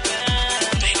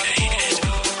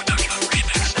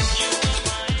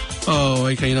 Oh,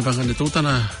 ay kayo na bang kanituta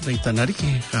na reita na riki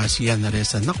kasiyan na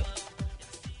resan ako.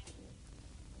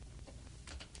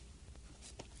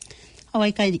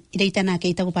 Away kay reita na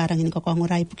kita ko parang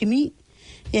inikokonguray pukimi.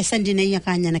 Yesan din niya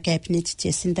kanya na cabinet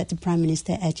Jacinda the Prime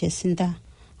Minister Jacinda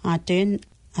Ardern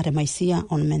aramaisia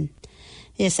onmen.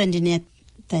 Yesan din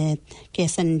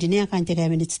niya kanya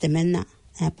cabinet temenna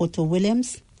Poto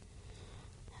Williams.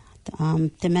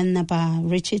 Temenna pa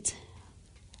Richard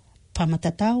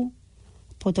Pamatatau,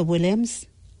 Poto Williams,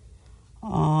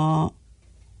 au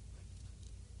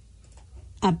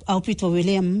Pito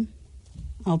William,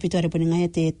 au Pito repuningaya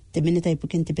te minita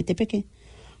ipukin te petepeke,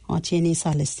 o Cheni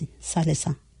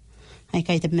Salesa. Ai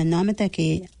kai te menameta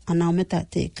ki anameta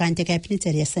te kainte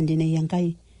cabinet sandine yang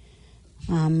kai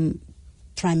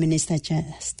Prime Minister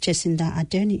Jacinda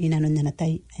Ardern inanuna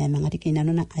natai mangari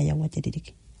inanuna ayawa te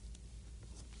didiki.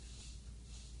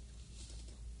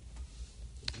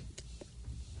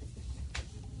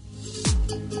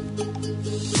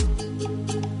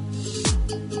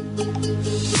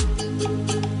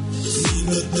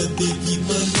 Natapiki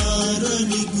manara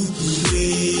ni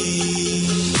gugure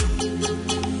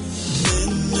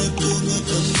Nena konga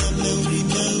kama Mauri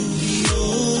o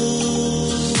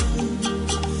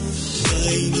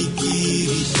Kai ni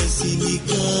Kiribati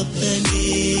kapani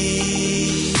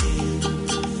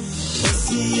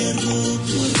Pasiaro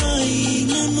kurai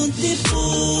nanon te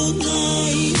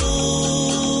pongai o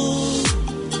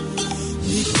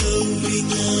Mikau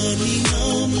ringani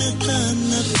ngau na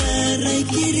tana perai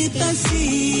Kiribati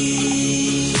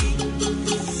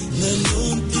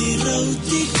Nanon te rau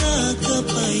te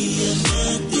kakapaya na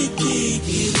te te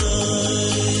kirai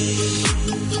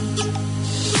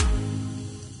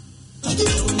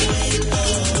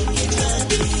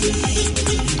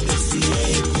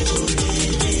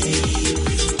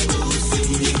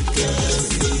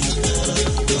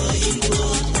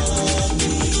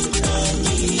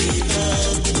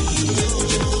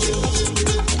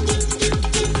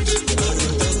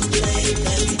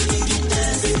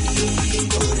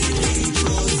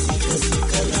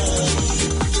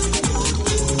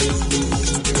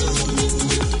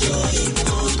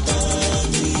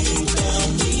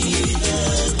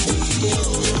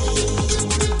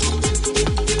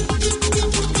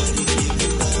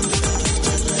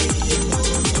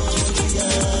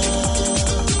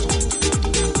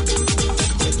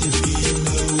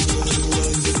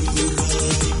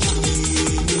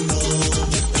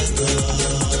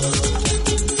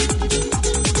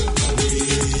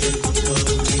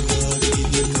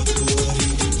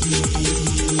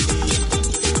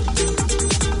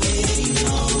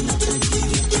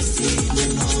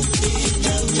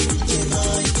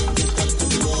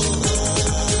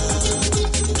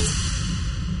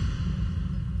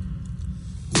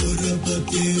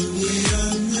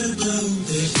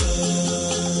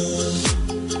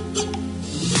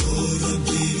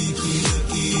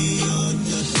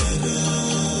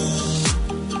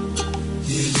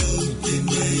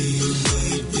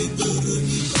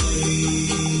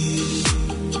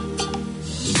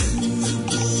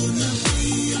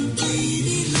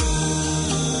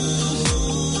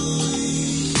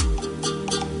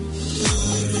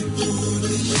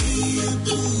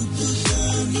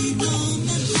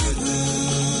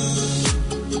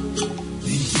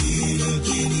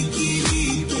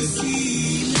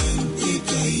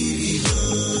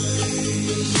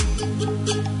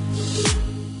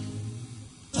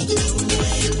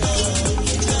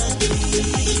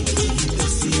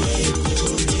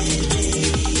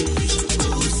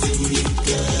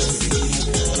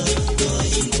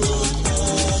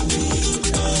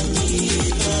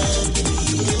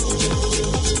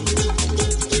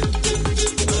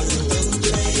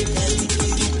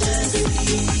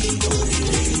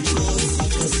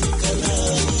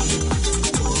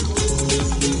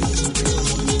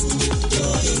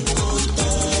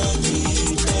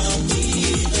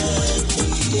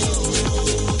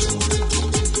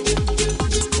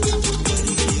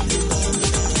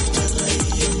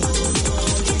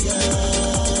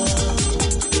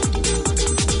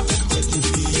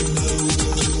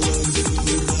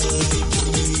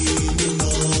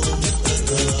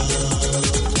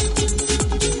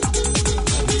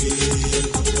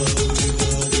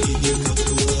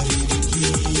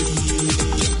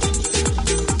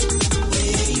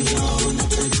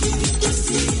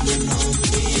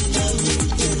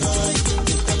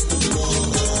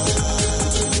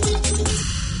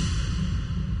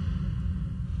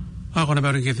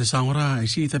Ke te sangora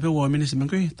si te pe wa minis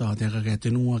mangwe ta te ka te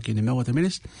nua ki ne mewa te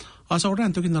minis a sa ora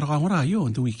to ki na rangora yo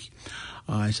on the week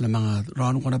isla manga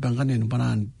ranu kona bangane no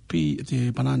panan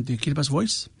Kiribati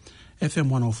Voice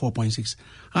FM 104.6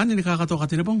 ani ni ka to ka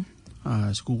te bong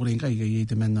skule kai ke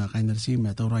te mena kai na si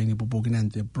me to rai ni popo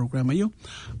kinante programa yo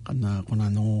kana kona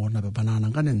no na banana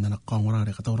kanen na kangora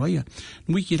re ka to rai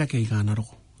wiki ra ke ka na ro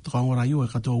to kangora yo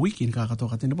ka to wiki ka to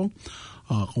ka te bong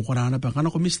kung korana pa kana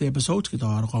ko miss the episodes kita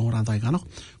aro kung korana tayo kana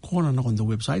kung na on the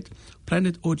website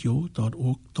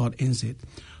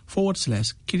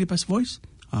planetaudio.org.nz/Kiribati Voice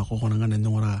kung korana nga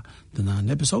nora na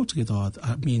episodes kita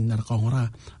min na kung korana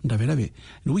ndave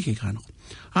no wiki kana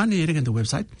ani ere the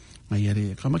website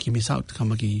mayere kamaki miss out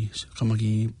kamaki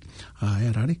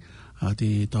erari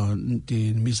ti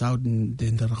miss out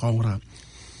den der kung korana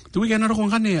Tu ikan ada kong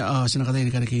kane sinakatay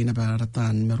ni kare na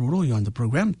paratan meruro yon the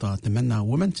program ta the men na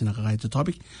women sinakakay to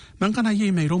topic man kana ye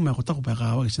may room ko ta ko pa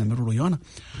ka sin meruro yon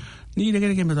ni de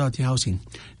kare meta the housing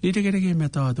ni de kare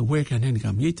meta the work and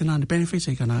income ye tana the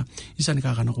benefits ay kana isan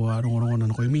ka kana ko rongo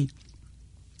na ko mi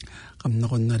kam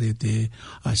na kon na te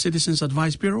Citizens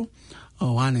Advice Bureau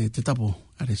o ane te tapo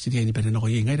are city ni pere na ko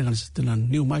ye ngai kana sa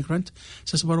new migrant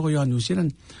sa sabaro ko yon New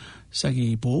Zealand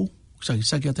sagi po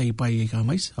Sagi ata ipai ka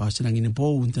mais sinangin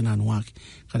po unta nuak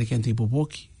kare kente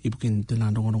popoki ibukin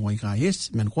tenan rongo ka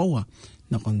yes men kwa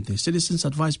na kon the Citizens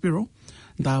Advice Bureau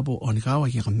dabo on kawa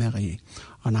ki kamera ye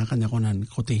anaka ne konan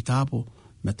kote tapo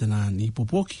metana ni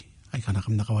popoki ai kana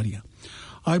kam na kawaria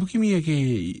Ai bukimi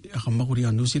ke Mauri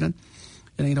on New Zealand.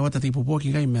 And you know what the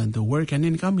working game and the work and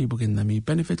income, you book in the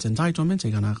benefits, entitlements,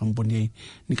 you can company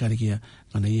Nicaragia,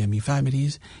 and a me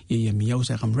families, ye me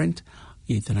also come rent,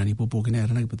 ye tenani poking air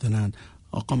and put an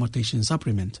accommodation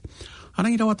supplement. And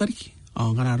I know what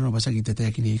I'm gonna know was I get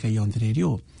taking a on the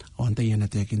radio, on the end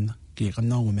attacking Kik and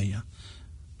no mayor.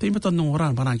 They but no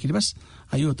around Banakibas,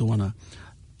 I you to wanna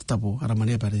tabo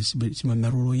aramane paris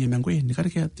simameru ye mangwe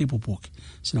Nicaragia, tipo pork,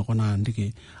 Sinakona and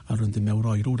Diki, around the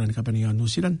Mauri road and company on New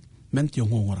Zealand. Ment yung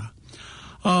ngora.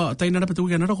 Tayo na dapat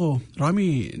uwi na ako.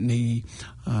 Rami ni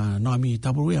Nami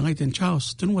Taburuya ngay ten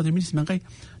Charles. Tunu wa demis mangkay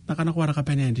nakanakwara ka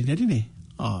penen din din eh.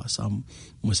 Sam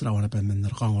musrawa na pen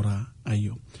nakangora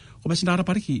ayo. Ko ba sinara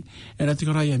pariki era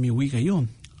tikoraya mi week ayon.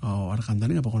 Ara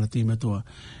kandani nga bakona team to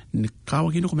ni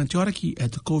kawagi no komentara ki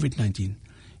at COVID-19.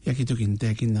 Yakito kin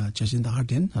tekin na Jacinda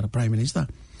Ardern ara prime minister.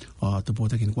 To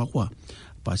bota kin kwa.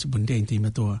 Pas bunde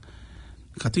team to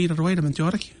katira roida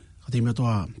mentara ki. Katime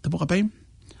toa tapoka pay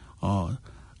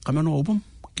kamano ubum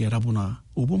ke rabuna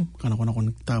ubum kana kona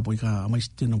kon ta boy ka mais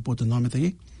tin po to nome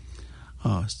tayi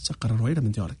sakara roida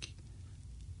men tioraki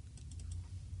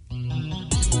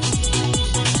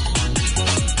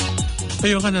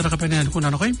ayo kana ra kapene kuna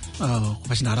no kay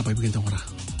pasinara pa bigin tongora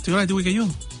tigara diwi kayo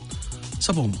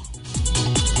sabom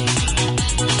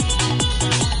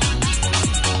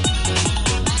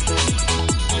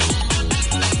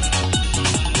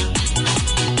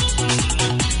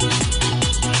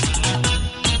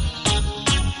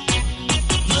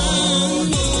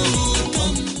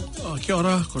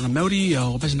Mauri,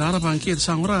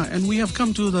 and we have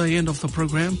come to the end of the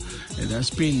program. It has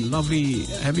been lovely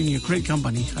having a great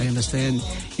company. I understand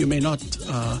you may not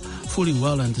fully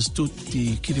well understood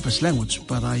the Kiribati language,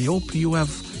 but I hope you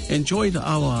have enjoyed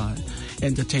our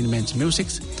entertainment music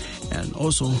and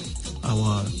also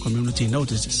our community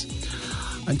notices.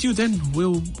 Until then,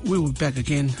 we'll be back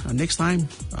again next time,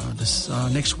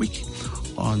 next week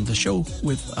on the show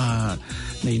with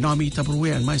Naomi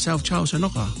Taburuya and myself, Charles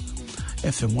Enoka.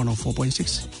 FM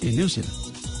 104.6 in New Zealand.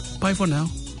 Bye for now.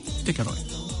 Take care.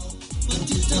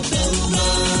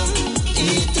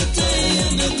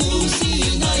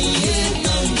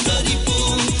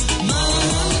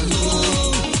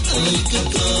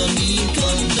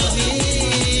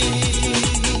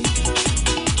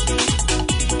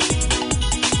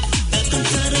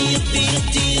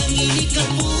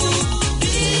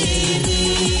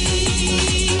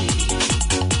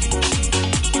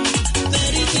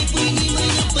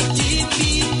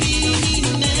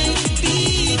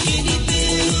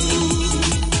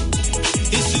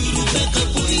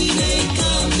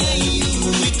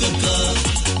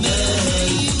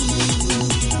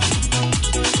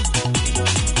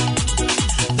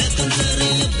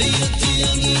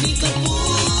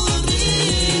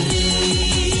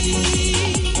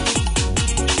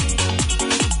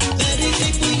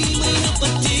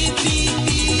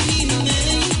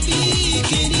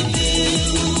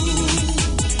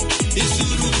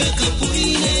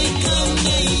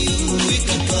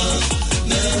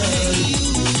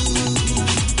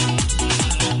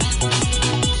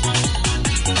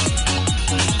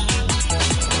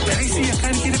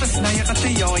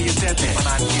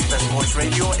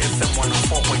 Radio FM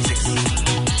 104.6